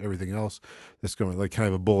to like everything else that's going, like kind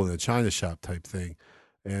of a bull in a china shop type thing.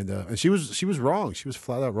 And she was wrong. She was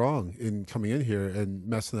flat out wrong in coming in here and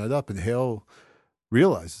messing that up. And Hale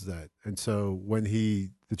realizes that. And so when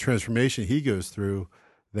the transformation he goes through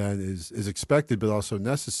then is expected, but also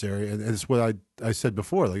necessary. And it's what I said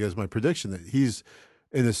before, like as my prediction, that he's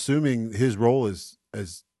in assuming his role as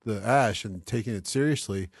the Ash and taking it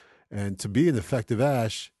seriously, and to be an effective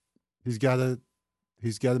Ash, he's got to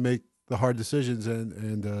make the hard decisions.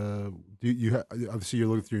 And obviously you're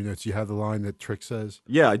looking through your notes. You have the line that Trick says.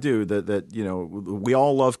 Yeah, I do. That we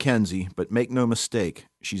all love Kenzie, but make no mistake,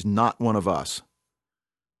 she's not one of us.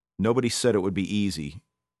 Nobody said it would be easy,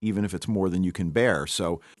 even if it's more than you can bear.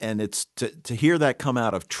 So, and it's to hear that come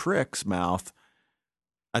out of Trick's mouth,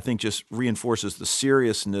 I think just reinforces the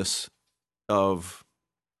seriousness of.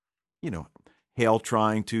 Hale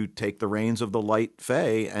trying to take the reins of the Light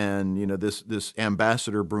Fae, and this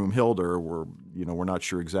Ambassador Broomhilda, we're not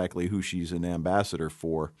sure exactly who she's an ambassador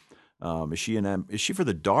for. Is she for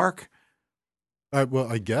the Dark?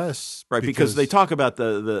 Well, I guess right, because they talk about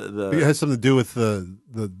the it has something to do with the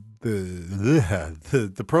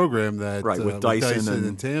program that with Dyson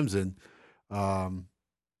and Tamsin,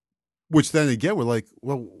 which then again we're like,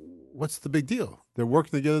 well, what's the big deal? They're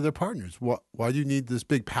working together. They're partners. Why do you need this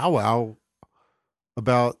big powwow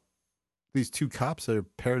about these two cops that are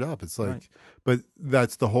paired up? It's like, right. But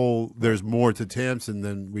that's the whole. There's more to Tamsin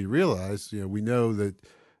than we realize. We know that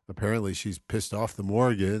apparently she's pissed off the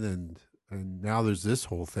Morgan, and now there's this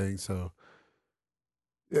whole thing. So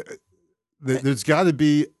there's got to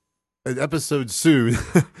be an episode soon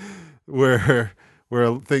where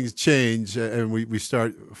things change and we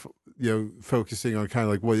start. Focusing on kind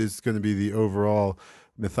of like what is going to be the overall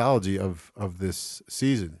mythology of this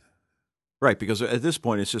season. Right, because at this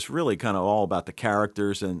point it's just really kind of all about the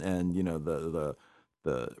characters and the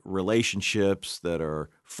relationships that are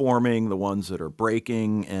forming, the ones that are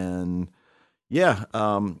breaking, and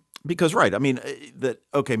because right, I mean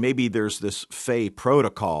maybe there's this Fae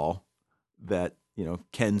protocol that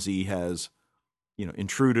Kenzie has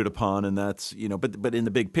intruded upon, and that's but in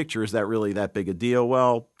the big picture, is that really that big a deal?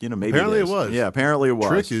 Well, maybe apparently it was. Yeah, apparently it was.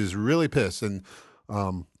 Trick is really pissed, and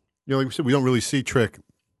like we said, we don't really see Trick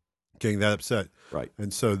getting that upset, right?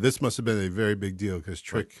 And so this must have been a very big deal because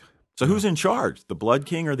Trick. Right. So who's in charge, the Blood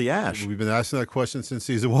King or the Ash? We've been asking that question since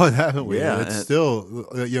season 1, haven't we? Yeah, and it's still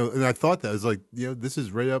and I thought that was like this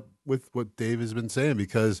is right up with what Dave has been saying,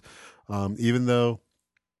 because even though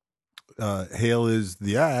Hale is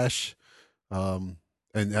the Ash. And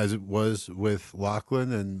as it was with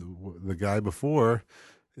Lachlan and the guy before,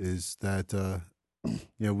 is that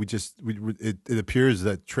it appears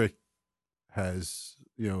that Trick has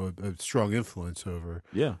a strong influence over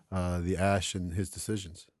the Ash and his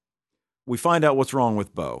decisions. We find out what's wrong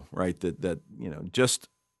with Bo, right? That just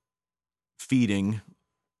feeding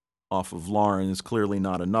off of Lauren is clearly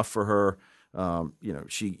not enough for her.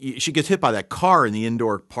 She gets hit by that car in the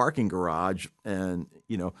indoor parking garage, and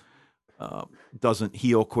doesn't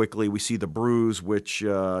heal quickly. We see the bruise, which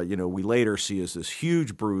we later see as this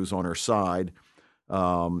huge bruise on her side.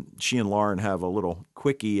 She and Lauren have a little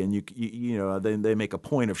quickie, and they make a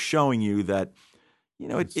point of showing you that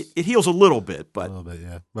it heals a little bit, but a little bit,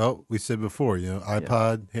 yeah. Well, we said before,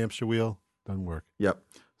 iPod, hamster wheel doesn't work. Yep.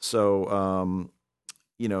 So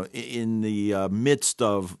in the midst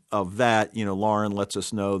of that, Lauren lets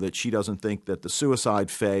us know that she doesn't think that the suicide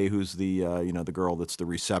Faye, who's the the girl that's the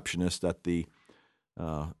receptionist at the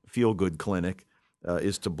feel good clinic,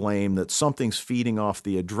 is to blame. That something's feeding off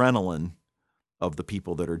the adrenaline of the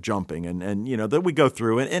people that are jumping, and then we go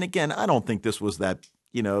through and again, I don't think this was that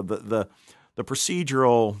the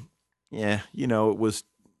procedural, it was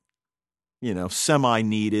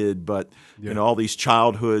semi-needed, but all these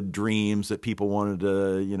childhood dreams that people wanted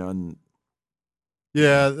to, and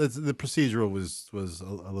the procedural was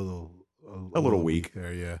a little weak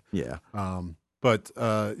there. Yeah. But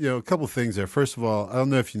a couple of things there. First of all, I don't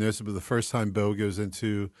know if you noticed, but the first time Bo goes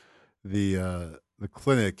into the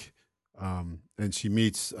clinic, and she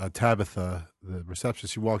meets Tabitha, the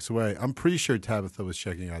receptionist, she walks away. I'm pretty sure Tabitha was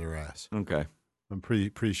checking out her ass. Okay. I'm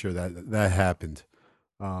pretty sure that happened.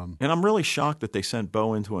 And I'm really shocked that they sent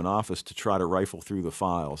Bo into an office to try to rifle through the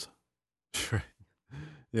files. Right.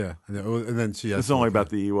 Yeah. And then she has It's only about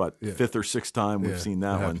the fifth or sixth time we've seen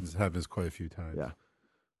that one. Happens quite a few times.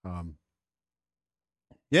 Yeah.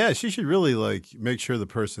 Yeah, she should really make sure the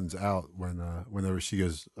person's out whenever she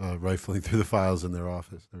goes rifling through the files in their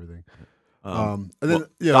office and everything. And then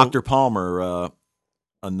Dr. Palmer,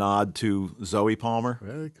 a nod to Zoe Palmer.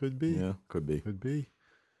 Yeah, it could be. Yeah, could be. Could be.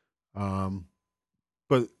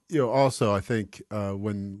 But also I think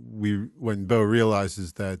when Bo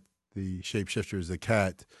realizes that the shapeshifter is a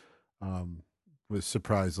cat, was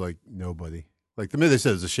surprised like nobody. Like the minute they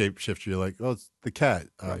said it was a shapeshifter, you're like, oh, it's the cat,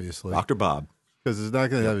 obviously. Right. Dr. Bob. Because it's not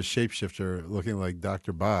going to have a shapeshifter looking like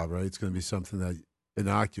Dr. Bob, right? It's going to be something that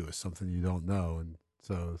innocuous, something you don't know. And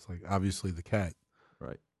so it's like, obviously, the cat.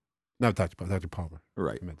 Right. Not Dr. Bob, Dr. Palmer.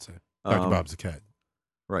 Right. I meant to say. Dr. Bob's the cat.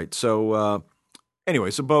 Right. So, anyway,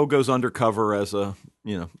 so Bo goes undercover as a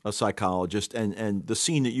psychologist. And the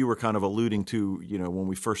scene that you were kind of alluding to, when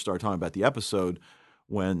we first started talking about the episode,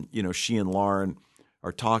 when, she and Lauren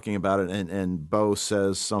are talking about it, and Bo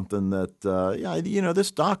says something that, this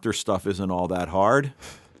doctor stuff isn't all that hard.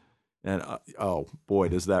 And, oh, boy,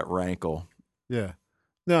 does that rankle. Yeah.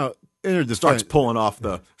 Now, in her defense, starts pulling off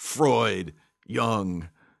the Freud, Jung,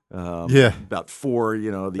 about four,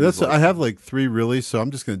 these. I have three really, so I'm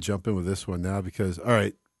just going to jump in with this one now because, all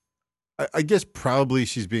right, I guess probably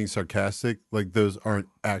she's being sarcastic. Like, those aren't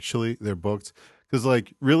actually their books. Because,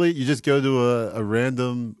 really, you just go to a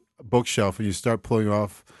random bookshelf and you start pulling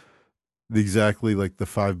off exactly the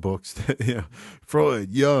five books that,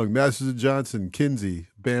 Freud, Jung, Masters and Johnson, Kinsey,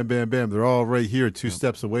 bam, bam, bam. They're all right here, two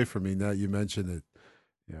steps away from me. Now you mention it,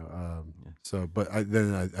 So, but I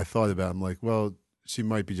thought about it. I'm like, well, she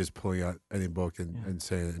might be just pulling out any book and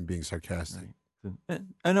saying it and being sarcastic. Right.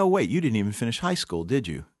 And oh wait, you didn't even finish high school, did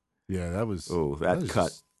you? Yeah, that was. Oh, that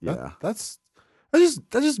cut. That's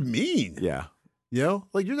just mean. Yeah. You're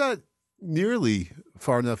not nearly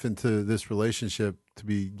far enough into this relationship to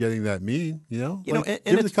be getting that mean, and give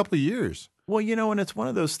it a couple of years. Well, and it's one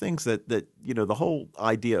of those things that the whole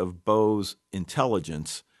idea of Bo's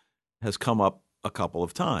intelligence has come up a couple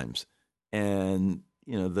of times. And,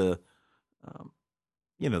 look,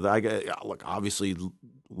 obviously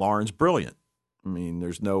Lauren's brilliant. I mean,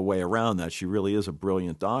 there's no way around that. She really is a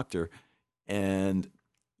brilliant doctor. And,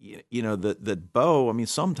 that Bo, I mean,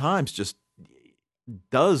 sometimes just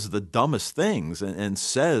does the dumbest things and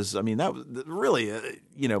says, I mean, that was really,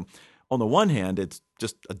 on the one hand, it's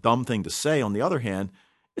just a dumb thing to say. On the other hand,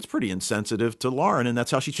 it's pretty insensitive to Lauren, and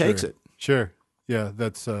that's how she takes it. Sure. Yeah,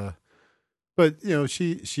 that's, but,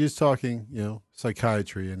 she is talking,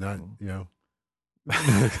 psychiatry and not,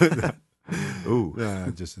 Ooh. Nah,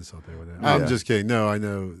 just insult there with that. I'm just kidding. No, I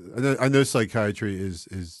know psychiatry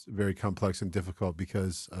is very complex and difficult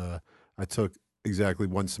because I took exactly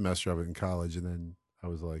one semester of it in college, and then I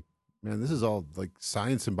was like, man, this is all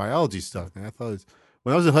science and biology stuff. And I thought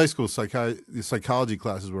when I was in high school, the psychology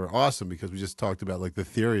classes were awesome because we just talked about the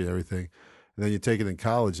theory and everything. And then you take it in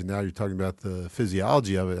college, and now you're talking about the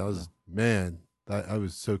physiology of it. I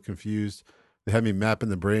was so confused. They had me mapping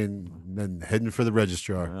the brain and then heading for the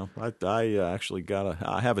registrar. Well, I actually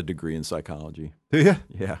I have a degree in psychology. Do you?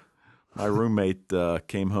 Yeah. My roommate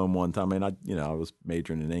came home one time, and I was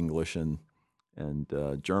majoring in English and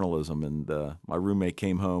journalism, and my roommate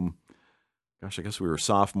came home. Gosh, I guess we were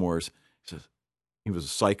sophomores. He says he was a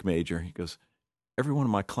psych major. He goes, every one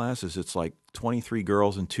of my classes, it's 23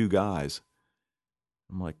 girls and 2 guys.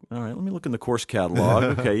 I'm like, all right, let me look in the course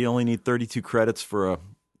catalog. Okay, you only need 32 credits for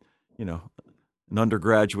an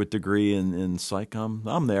undergraduate degree in psych.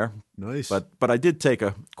 I'm there. Nice. But I did take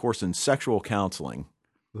a course in sexual counseling,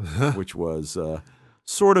 which was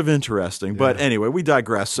sort of interesting. Yeah. But anyway, we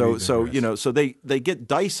digress. So they get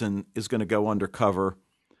Dyson is going to go undercover,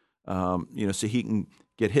 so he can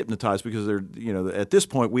get hypnotized because they're, at this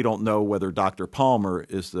point we don't know whether Dr. Palmer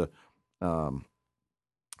is the the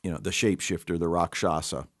shapeshifter, the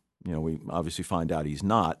Rakshasa. We obviously find out he's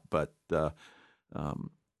not, but but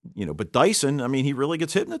Dyson, I mean, he really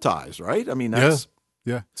gets hypnotized, right? I mean, that's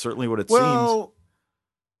certainly what it seems. Well,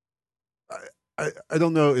 I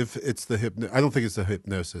don't know if it's I don't think it's the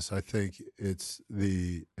hypnosis. I think it's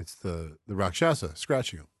the Rakshasa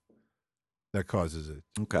scratching him that causes it.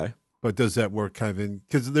 Okay. But does that work kind of in,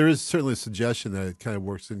 because there is certainly a suggestion that it kind of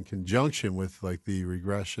works in conjunction with like the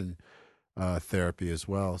regression therapy as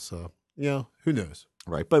well. So, who knows?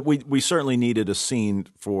 Right. But we certainly needed a scene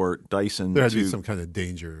for Dyson. There had to be some kind of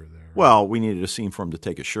danger there. Well, we needed a scene for him to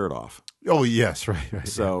take his shirt off. Oh, yes. Right.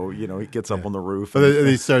 So, he gets up on the roof. And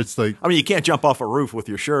he starts like... I mean, you can't jump off a roof with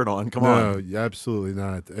your shirt on. Come on. No, absolutely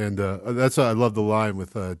not. And that's why I love the line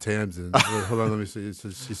with Tamsin. Hold on, let me see.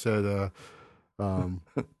 She said...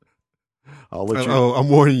 I'll let you. I'm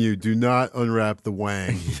warning you. Do not unwrap the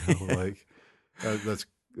wang. That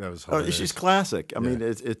was hilarious. She's classic. I mean,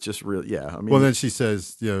 it's just real. Yeah. I mean, well, then she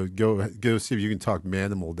says, go see if you can talk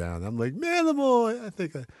Manimal down. I'm like,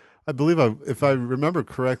 Manimal. I believe if I remember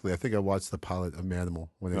correctly, I think I watched the pilot of Manimal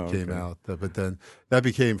when it came out. But then that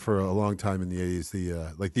became for a long time in the 80s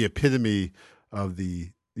the epitome of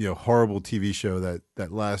the horrible TV show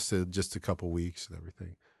that lasted just a couple weeks and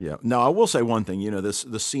everything. Yeah. Now, I will say one thing.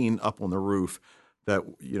 The scene up on the roof that,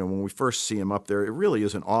 when we first see him up there, it really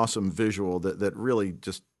is an awesome visual that really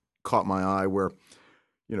just caught my eye where,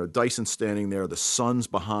 Dyson's standing there, the sun's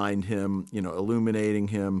behind him, illuminating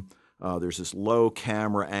him. There's this low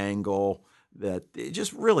camera angle that it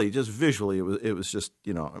just visually, it was just,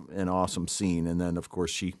 an awesome scene. And then, of course,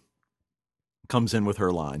 she comes in with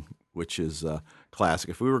her line, which is classic.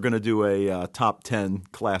 If we were going to do a top 10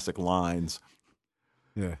 classic lines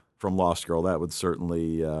from Lost Girl, that would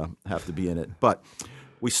certainly have to be in it. But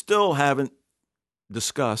we still haven't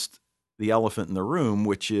discussed the elephant in the room,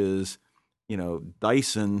 which is,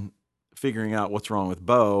 Dyson figuring out what's wrong with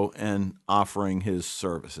Bo and offering his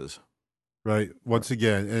services. Right. Once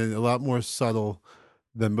again, and a lot more subtle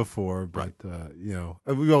than before. But,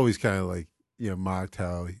 we've always kind of like, mocked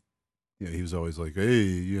how, he was always like,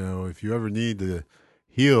 hey, if you ever need to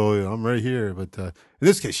heal, I'm right here. But in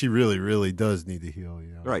this case, she really, really does need to heal.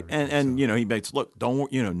 Right. And he makes, look,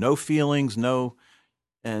 don't, no feelings, no.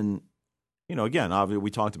 And, again, obviously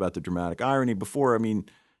we talked about the dramatic irony before. I mean,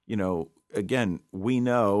 again, we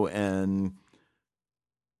know,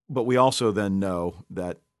 but we also then know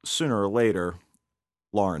that sooner or later,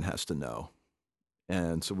 Lauren has to know.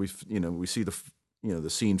 And so we see the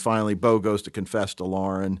scene finally, Bo goes to confess to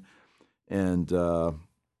Lauren and,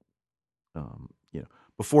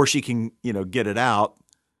 before she can, get it out,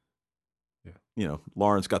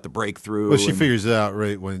 Lauren's got the breakthrough. Well, she figures it out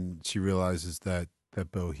right when she realizes that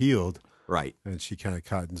Bo healed. Right. And she kind of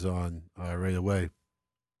cottons on right away.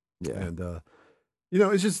 Yeah. And,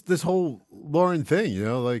 it's just this whole Lauren thing,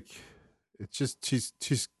 like it's just, she's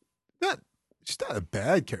not a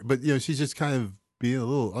bad character, but, she's just kind of being a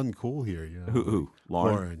little uncool here, Who?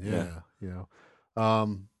 Lauren? Yeah.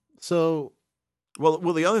 So. Well,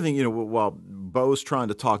 the other thing, while Bo's trying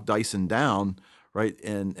to talk Dyson down, right,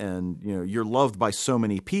 and you're loved by so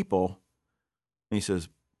many people, and he says,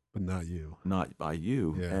 but not you, not by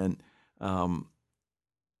you, yeah. And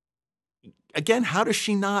again, how does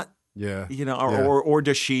she not, or or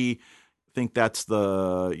does she think that's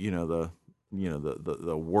the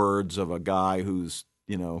words of a guy who's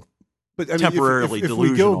but I mean, temporarily if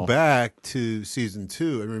delusional? We go back to season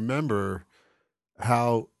 2 and remember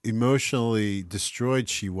how emotionally destroyed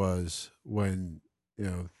she was when,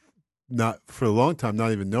 not for a long time,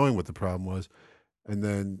 not even knowing what the problem was. And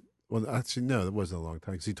then, well, actually, no, that wasn't a long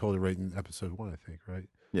time because he told her right in episode 1, I think, right?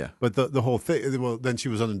 Yeah. But the whole thing, well, then she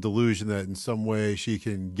was under delusion that in some way she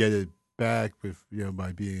can get it back with,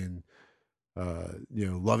 by being,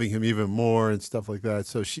 loving him even more and stuff like that.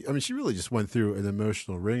 So she really just went through an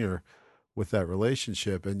emotional ringer with that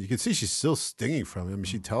relationship. And you can see she's still stinging from him. I mean,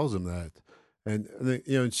 she tells him that. And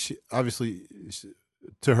she obviously,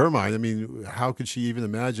 to her mind, I mean, how could she even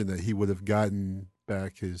imagine that he would have gotten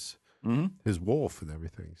back his wolf and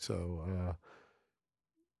everything? So,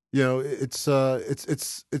 it's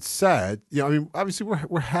sad. I mean, obviously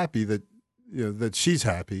we're happy that that she's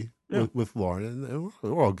happy with Lauren, and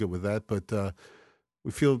we're all good with that. But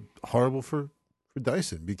we feel horrible for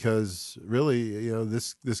Dyson because really,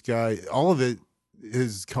 this guy, all of it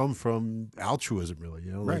has come from altruism, really.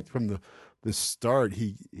 Right. Like from the start,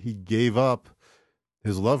 he gave up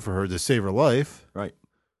his love for her to save her life, right?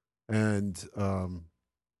 And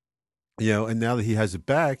and now that he has it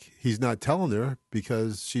back, he's not telling her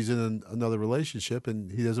because she's in another relationship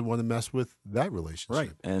and he doesn't want to mess with that relationship.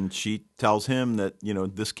 Right. And she tells him that,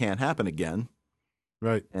 this can't happen again.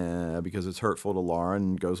 Right. Because it's hurtful to Lauren,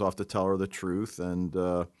 and goes off to tell her the truth. And,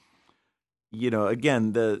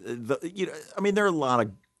 again, there are a lot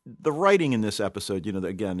of the writing in this episode,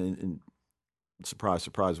 again, in surprise,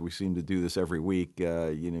 surprise, we seem to do this every week.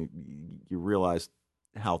 You realize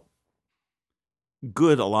how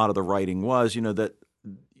good a lot of the writing was, that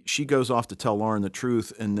she goes off to tell Lauren the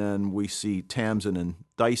truth, and then we see Tamsin and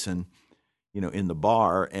Dyson, in the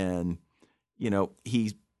bar, and,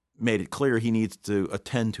 he made it clear he needs to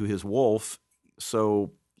attend to his wolf.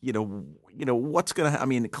 So, what's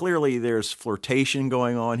going to, clearly there's flirtation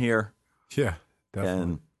going on here. Yeah,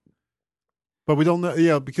 definitely. But we don't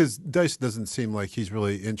know, because Dyson doesn't seem like he's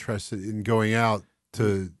really interested in going out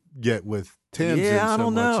to get with Tamsin I so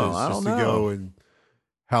don't much know. as just to go and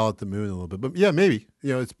howl at the moon a little bit. But yeah, maybe,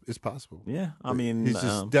 it's possible. Yeah, he's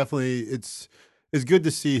just definitely, it's good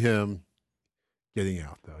to see him getting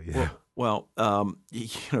out though. Yeah. Well,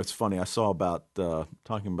 it's funny. I saw about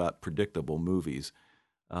talking about predictable movies.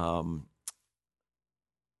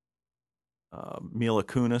 Mila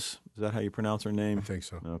Kunis, is that how you pronounce her name? I think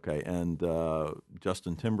so. Okay, and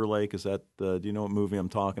Justin Timberlake, is that? Do you know what movie I'm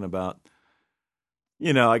talking about?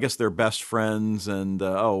 I guess they're best friends, and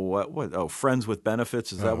Friends with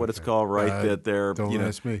Benefits, is that what it's called? Right, that they're. Don't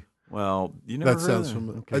ask me. Well, you never. That sounds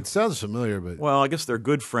familiar. Okay. It sounds familiar, but well, I guess they're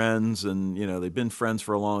good friends, and they've been friends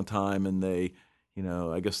for a long time, and they.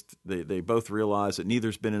 I guess they both realize that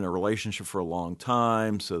neither's been in a relationship for a long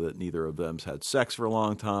time, so that neither of them's had sex for a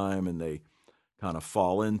long time, and they kind of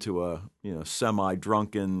fall into a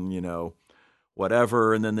semi-drunken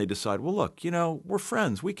whatever, and then they decide, well, look, we're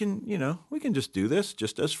friends, we can just do this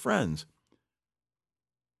just as friends.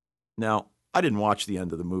 Now, I didn't watch the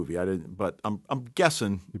end of the movie, but I'm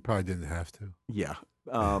guessing you probably didn't have to. Yeah.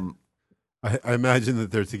 I imagine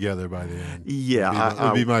that they're together by the end. Yeah, that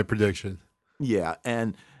would be my prediction. Yeah,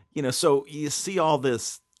 and so you see all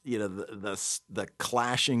this, the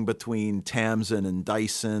clashing between Tamsin and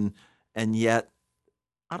Dyson, and yet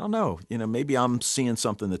I don't know, maybe I'm seeing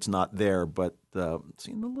something that's not there, but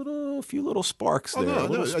seeing a few little sparks there, a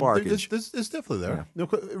little sparkage. It's definitely there. Yeah.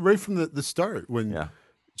 No, right from the start when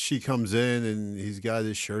she comes in and he's got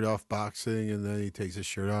his shirt off boxing, and then he takes his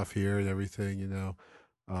shirt off here and everything,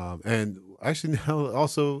 and actually now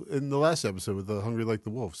also in the last episode with the Hungry Like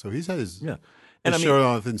the Wolf. So he's had his shirt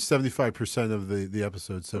on in 75% of the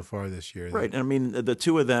episodes so far this year. Right. And the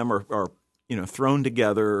two of them are thrown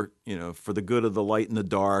together, for the good of the light and the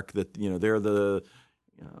dark, that, they're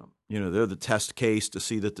the test case to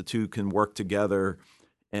see that the two can work together,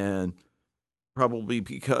 and probably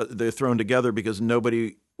because they're thrown together because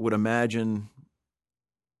nobody would imagine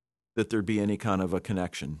that there'd be any kind of a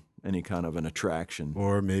connection, any kind of an attraction.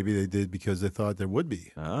 Or maybe they did because they thought there would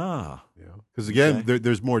be. Because again,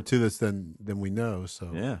 there's more to this than we know.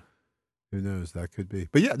 So yeah, who knows? That could be.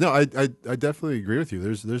 But yeah, no, I definitely agree with you.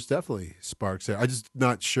 There's definitely sparks there. I'm just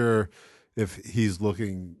not sure if he's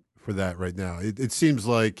looking for that right now. It seems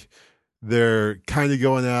like they're kind of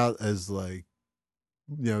going out as like,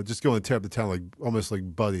 just going to tear up the town, like almost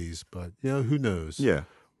like buddies. But who knows? Yeah.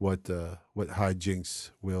 What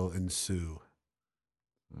hijinks will ensue?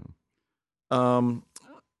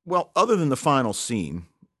 Well, other than the final scene,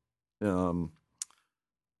 where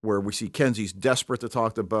we see Kenzie's desperate to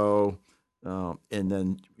talk to Bo, and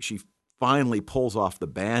then she finally pulls off the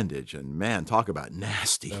bandage, and man, talk about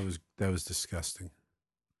nasty. That was disgusting.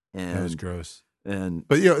 And that was gross. But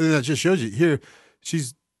that just shows you here.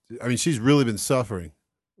 She's really been suffering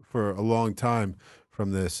for a long time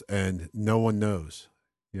from this, and no one knows.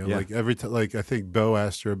 Like every time, like I think Bo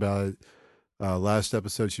asked her about it last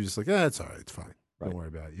episode. She was just like, it's all right, it's fine. Right. Don't worry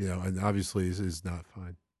about it. And obviously is not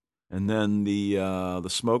fine. And then the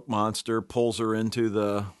smoke monster pulls her into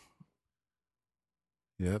the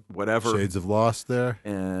whatever Shades of Lost there,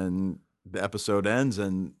 and the episode ends,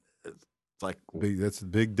 and it's like that's the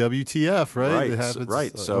big WTF, right? Right, it happens,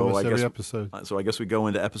 right. So I guess episode. So I guess we go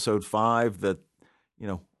into episode 5. That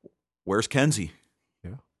where's Kenzie?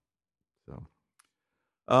 Yeah. So,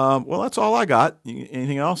 well, that's all I got.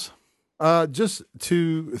 Anything else? Just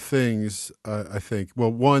two things. I think.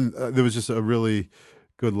 Well, one, there was just a really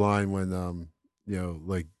good line when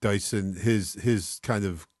like Dyson, his kind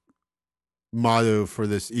of motto for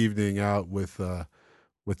this evening out with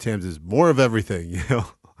Tams is more of everything.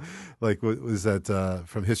 Like what was that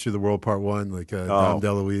from History of the World Part 1? Like Dom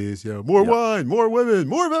DeLuise, more wine, more women,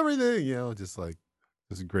 more of everything. Just like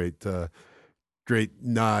it's a great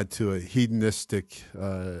nod to a hedonistic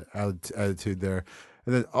attitude there.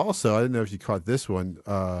 And then also, I don't know if you caught this one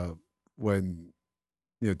when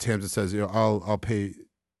Tamsin says, I'll pay.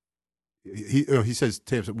 He says,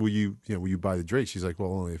 Tamsin, will you buy the drink? She's like,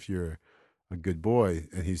 well, only if you're a good boy.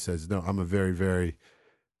 And he says, no, I'm a very, very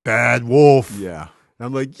bad wolf. Yeah. And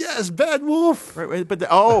I'm like, yes, bad wolf. Right, but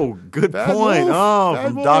good Bad point. wolf. Oh, Bad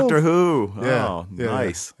from wolf. Doctor Who. Yeah. Oh, Yeah,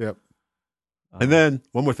 nice. Yep. And then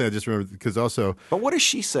one more thing I just remembered, because also, But what does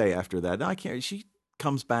she say after that? I can't. She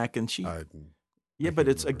comes back and she. But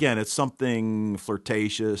it's something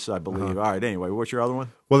flirtatious, I believe. All right. Anyway, what's your other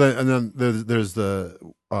one? Well, then there's the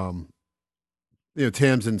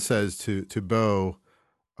Tamsin says to Bo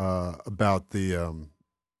about the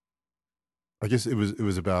I guess it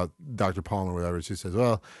was about Dr. Palmer or whatever. She says,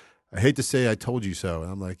 well, I hate to say I told you so.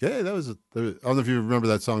 And I'm like, hey, I don't know if you remember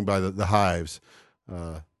that song by the Hives.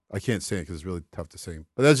 I can't sing it because it's really tough to sing.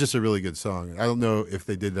 But that's just a really good song. I don't know if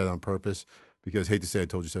they did that on purpose because hate to say I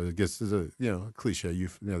told you so. I guess there's a cliche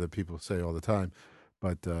that people say all the time.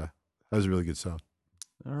 But that was a really good song.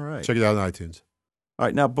 All right. Check it out on iTunes. All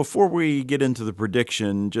right. Now, before we get into the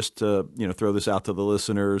prediction, just to throw this out to the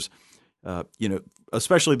listeners,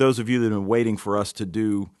 especially those of you that have been waiting for us to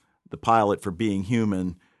do the pilot for Being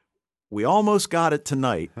Human, we almost got it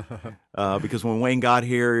tonight because when Wayne got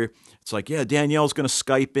here, it's like, yeah, Danielle's going to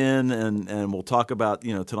Skype in and we'll talk about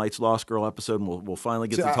tonight's Lost Girl episode, and we'll finally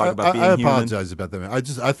get to talk about Being Human. I apologize about that, man.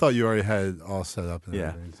 I thought you already had it all set up. And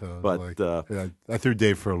everything, so but I threw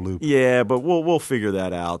Dave for a loop. Yeah, but we'll figure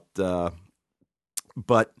that out.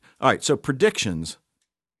 But all right, so predictions.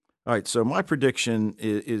 All right, so my prediction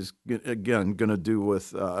is again going to do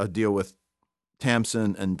with a deal with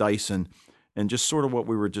Tamsin and Dyson. And just sort of what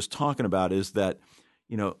we were just talking about is that,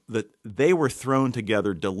 that they were thrown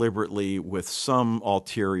together deliberately with some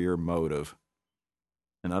ulterior motive.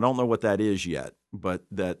 And I don't know what that is yet, but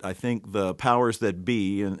that I think the powers that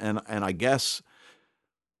be, and I guess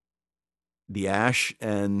the Ash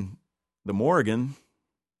and the Morrigan,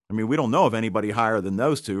 I mean, we don't know of anybody higher than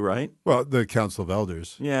those two, right? Well, the Council of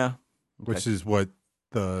Elders. Yeah. Okay. Which is what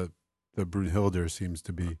the Brunhilde seems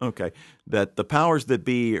to be. Okay. That the powers that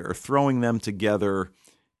be are throwing them together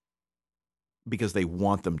because they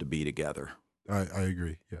want them to be together. I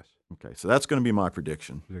agree, yes. Okay, so that's going to be my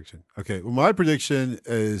prediction. Okay, well, my prediction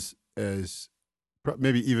is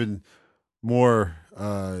maybe even more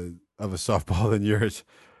of a softball than yours,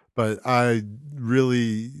 but I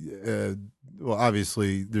really,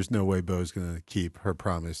 obviously, there's no way Bo's going to keep her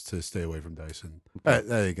promise to stay away from Dyson. Okay.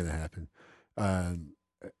 That ain't going to happen.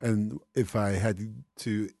 And if I had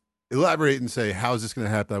to elaborate and say, how is this going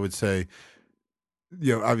to happen, I would say,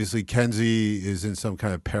 obviously Kenzie is in some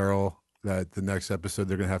kind of peril that the next episode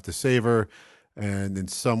they're going to have to save her. And in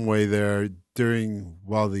some way there,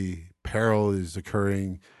 while the peril is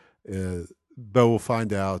occurring, Bo will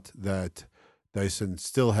find out that Dyson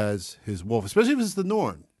still has his wolf, especially if it's the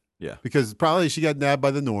Norn. Yeah. Because probably she got nabbed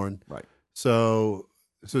by the Norn. Right. So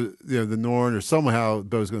the Norn, or somehow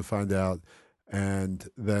Bo's going to find out. And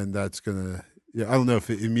then that's going to, I don't know if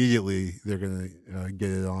immediately they're going to get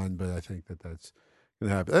it on, but I think that's going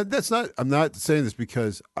to happen. I'm not saying this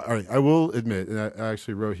because, all right, I will admit, and I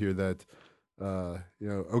actually wrote here that,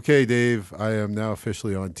 okay, Dave, I am now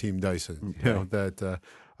officially on Team Dyson. Okay. That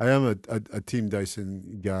I am a Team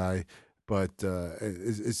Dyson guy, but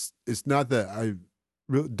it's not that I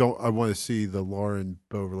want to see the Lauren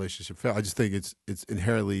Bo relationship fail. I just think it's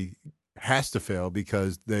inherently has to fail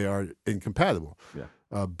because they are incompatible.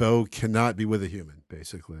 Yeah. Bo cannot be with a human,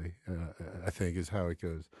 basically. I think is how it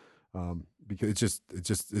goes, because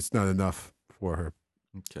it's not enough for her.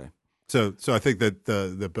 Okay. So I think that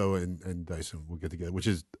the Bo and Dyson will get together, which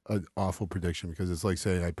is an awful prediction because it's like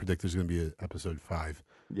saying I predict there's going to be an episode 5.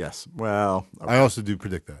 Yes. Well, okay. I also do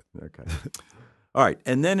predict that. Okay. All right,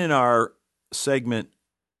 and then in our segment,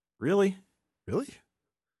 really.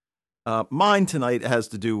 Mine tonight has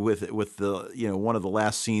to do with the one of the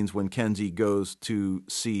last scenes when Kenzie goes to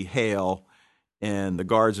see Hale and the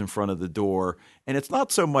guards in front of the door, and it's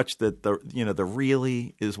not so much that the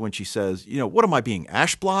really is when she says, what am I being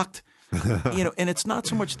ash blocked, and it's not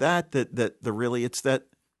so much that the really, it's that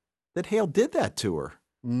Hale did that to her.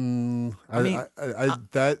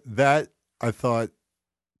 I thought.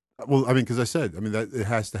 Well, I mean, because I said, that it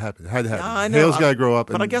has to happen. It had to happen. I know, Hale's got to grow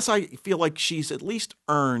up. But I guess I feel like she's at least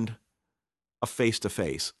earned a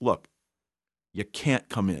face-to-face. Look, you can't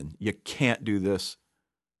come in. You can't do this.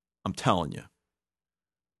 I'm telling you.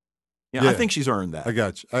 Yeah, I think she's earned that. I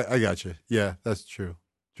got you. I got you. Yeah, that's true.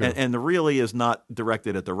 And the really is not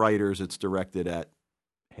directed at the writers. It's directed at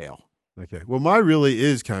Hale. Okay. Well, my really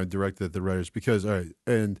is kind of directed at the writers because, all right,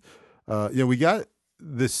 and we got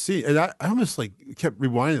this scene, and I almost like kept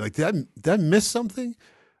rewinding. Like, did I miss something?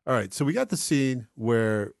 All right, so we got the scene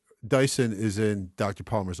where Dyson is in Dr.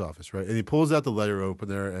 Palmer's office, right? And he pulls out the letter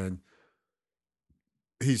opener, and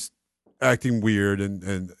he's acting weird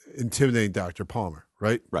and intimidating Dr. Palmer,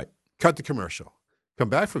 right? Right. Cut the commercial. Come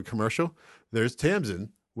back from commercial. There's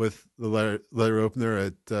Tamsin with the letter opener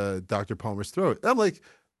at Dr. Palmer's throat. And I'm like,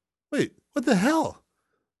 wait, what the hell?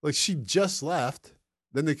 Like, she just left.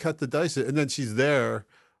 Then they cut the Dyson, and then she's there,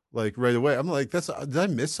 like, right away. I'm like, did I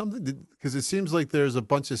miss something? Because it seems like there's a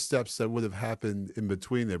bunch of steps that would have happened in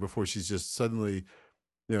between there before she's just suddenly,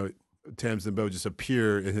 Tamsin and Bo just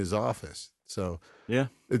appear in his office. So Yeah.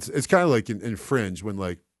 it's kind of like in Fringe when,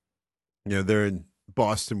 like, they're in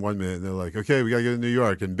Boston 1 minute and they're like, okay, we got to go to New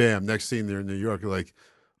York. And bam, next scene, they're in New York. You're like,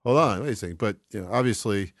 hold on, wait a second. But,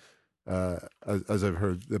 obviously, as I've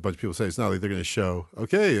heard a bunch of people say, it's not like they're going to show,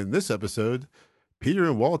 okay, in this episode, Peter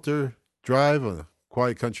and Walter drive on a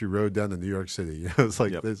quiet country road down to New York City. It's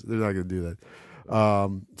like, Yep. they're not going to do that.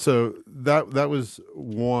 So that was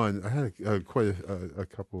one. I had quite a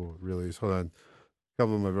couple release. Hold on. A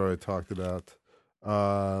couple of them I've already talked about.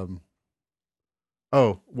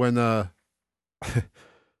 When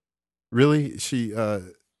really she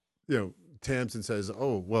Tamsin says,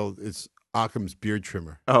 oh, well, it's Occam's beard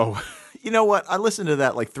trimmer. Oh, you know what? I listened to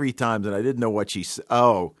that like 3 times and I didn't know what she said.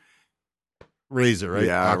 Oh, Razor, right?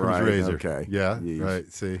 Yeah, Occam's right. razor. Okay. Yeah, Yeesh. right.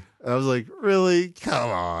 See, I was like, really? Come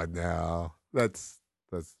on now. That's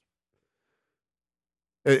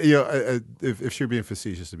if she were being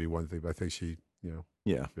facetious, it'd be one thing, but I think she, yeah.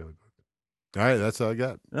 really. All right, that's all I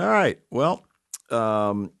got. All right. Well,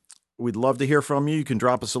 we'd love to hear from you. You can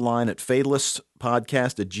drop us a line at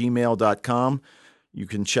fatalistpodcast@gmail.com. You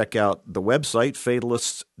can check out the website,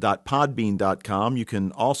 fatalists.podbean.com. You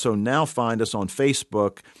can also now find us on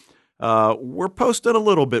Facebook. We're posting a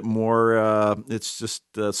little bit more. It's just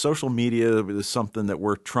social media is something that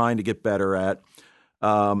we're trying to get better at.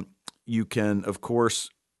 You can, of course,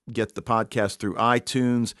 get the podcast through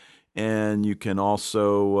iTunes, and you can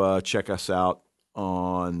also check us out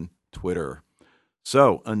on Twitter.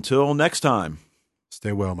 So until next time.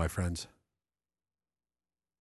 Stay well, my friends.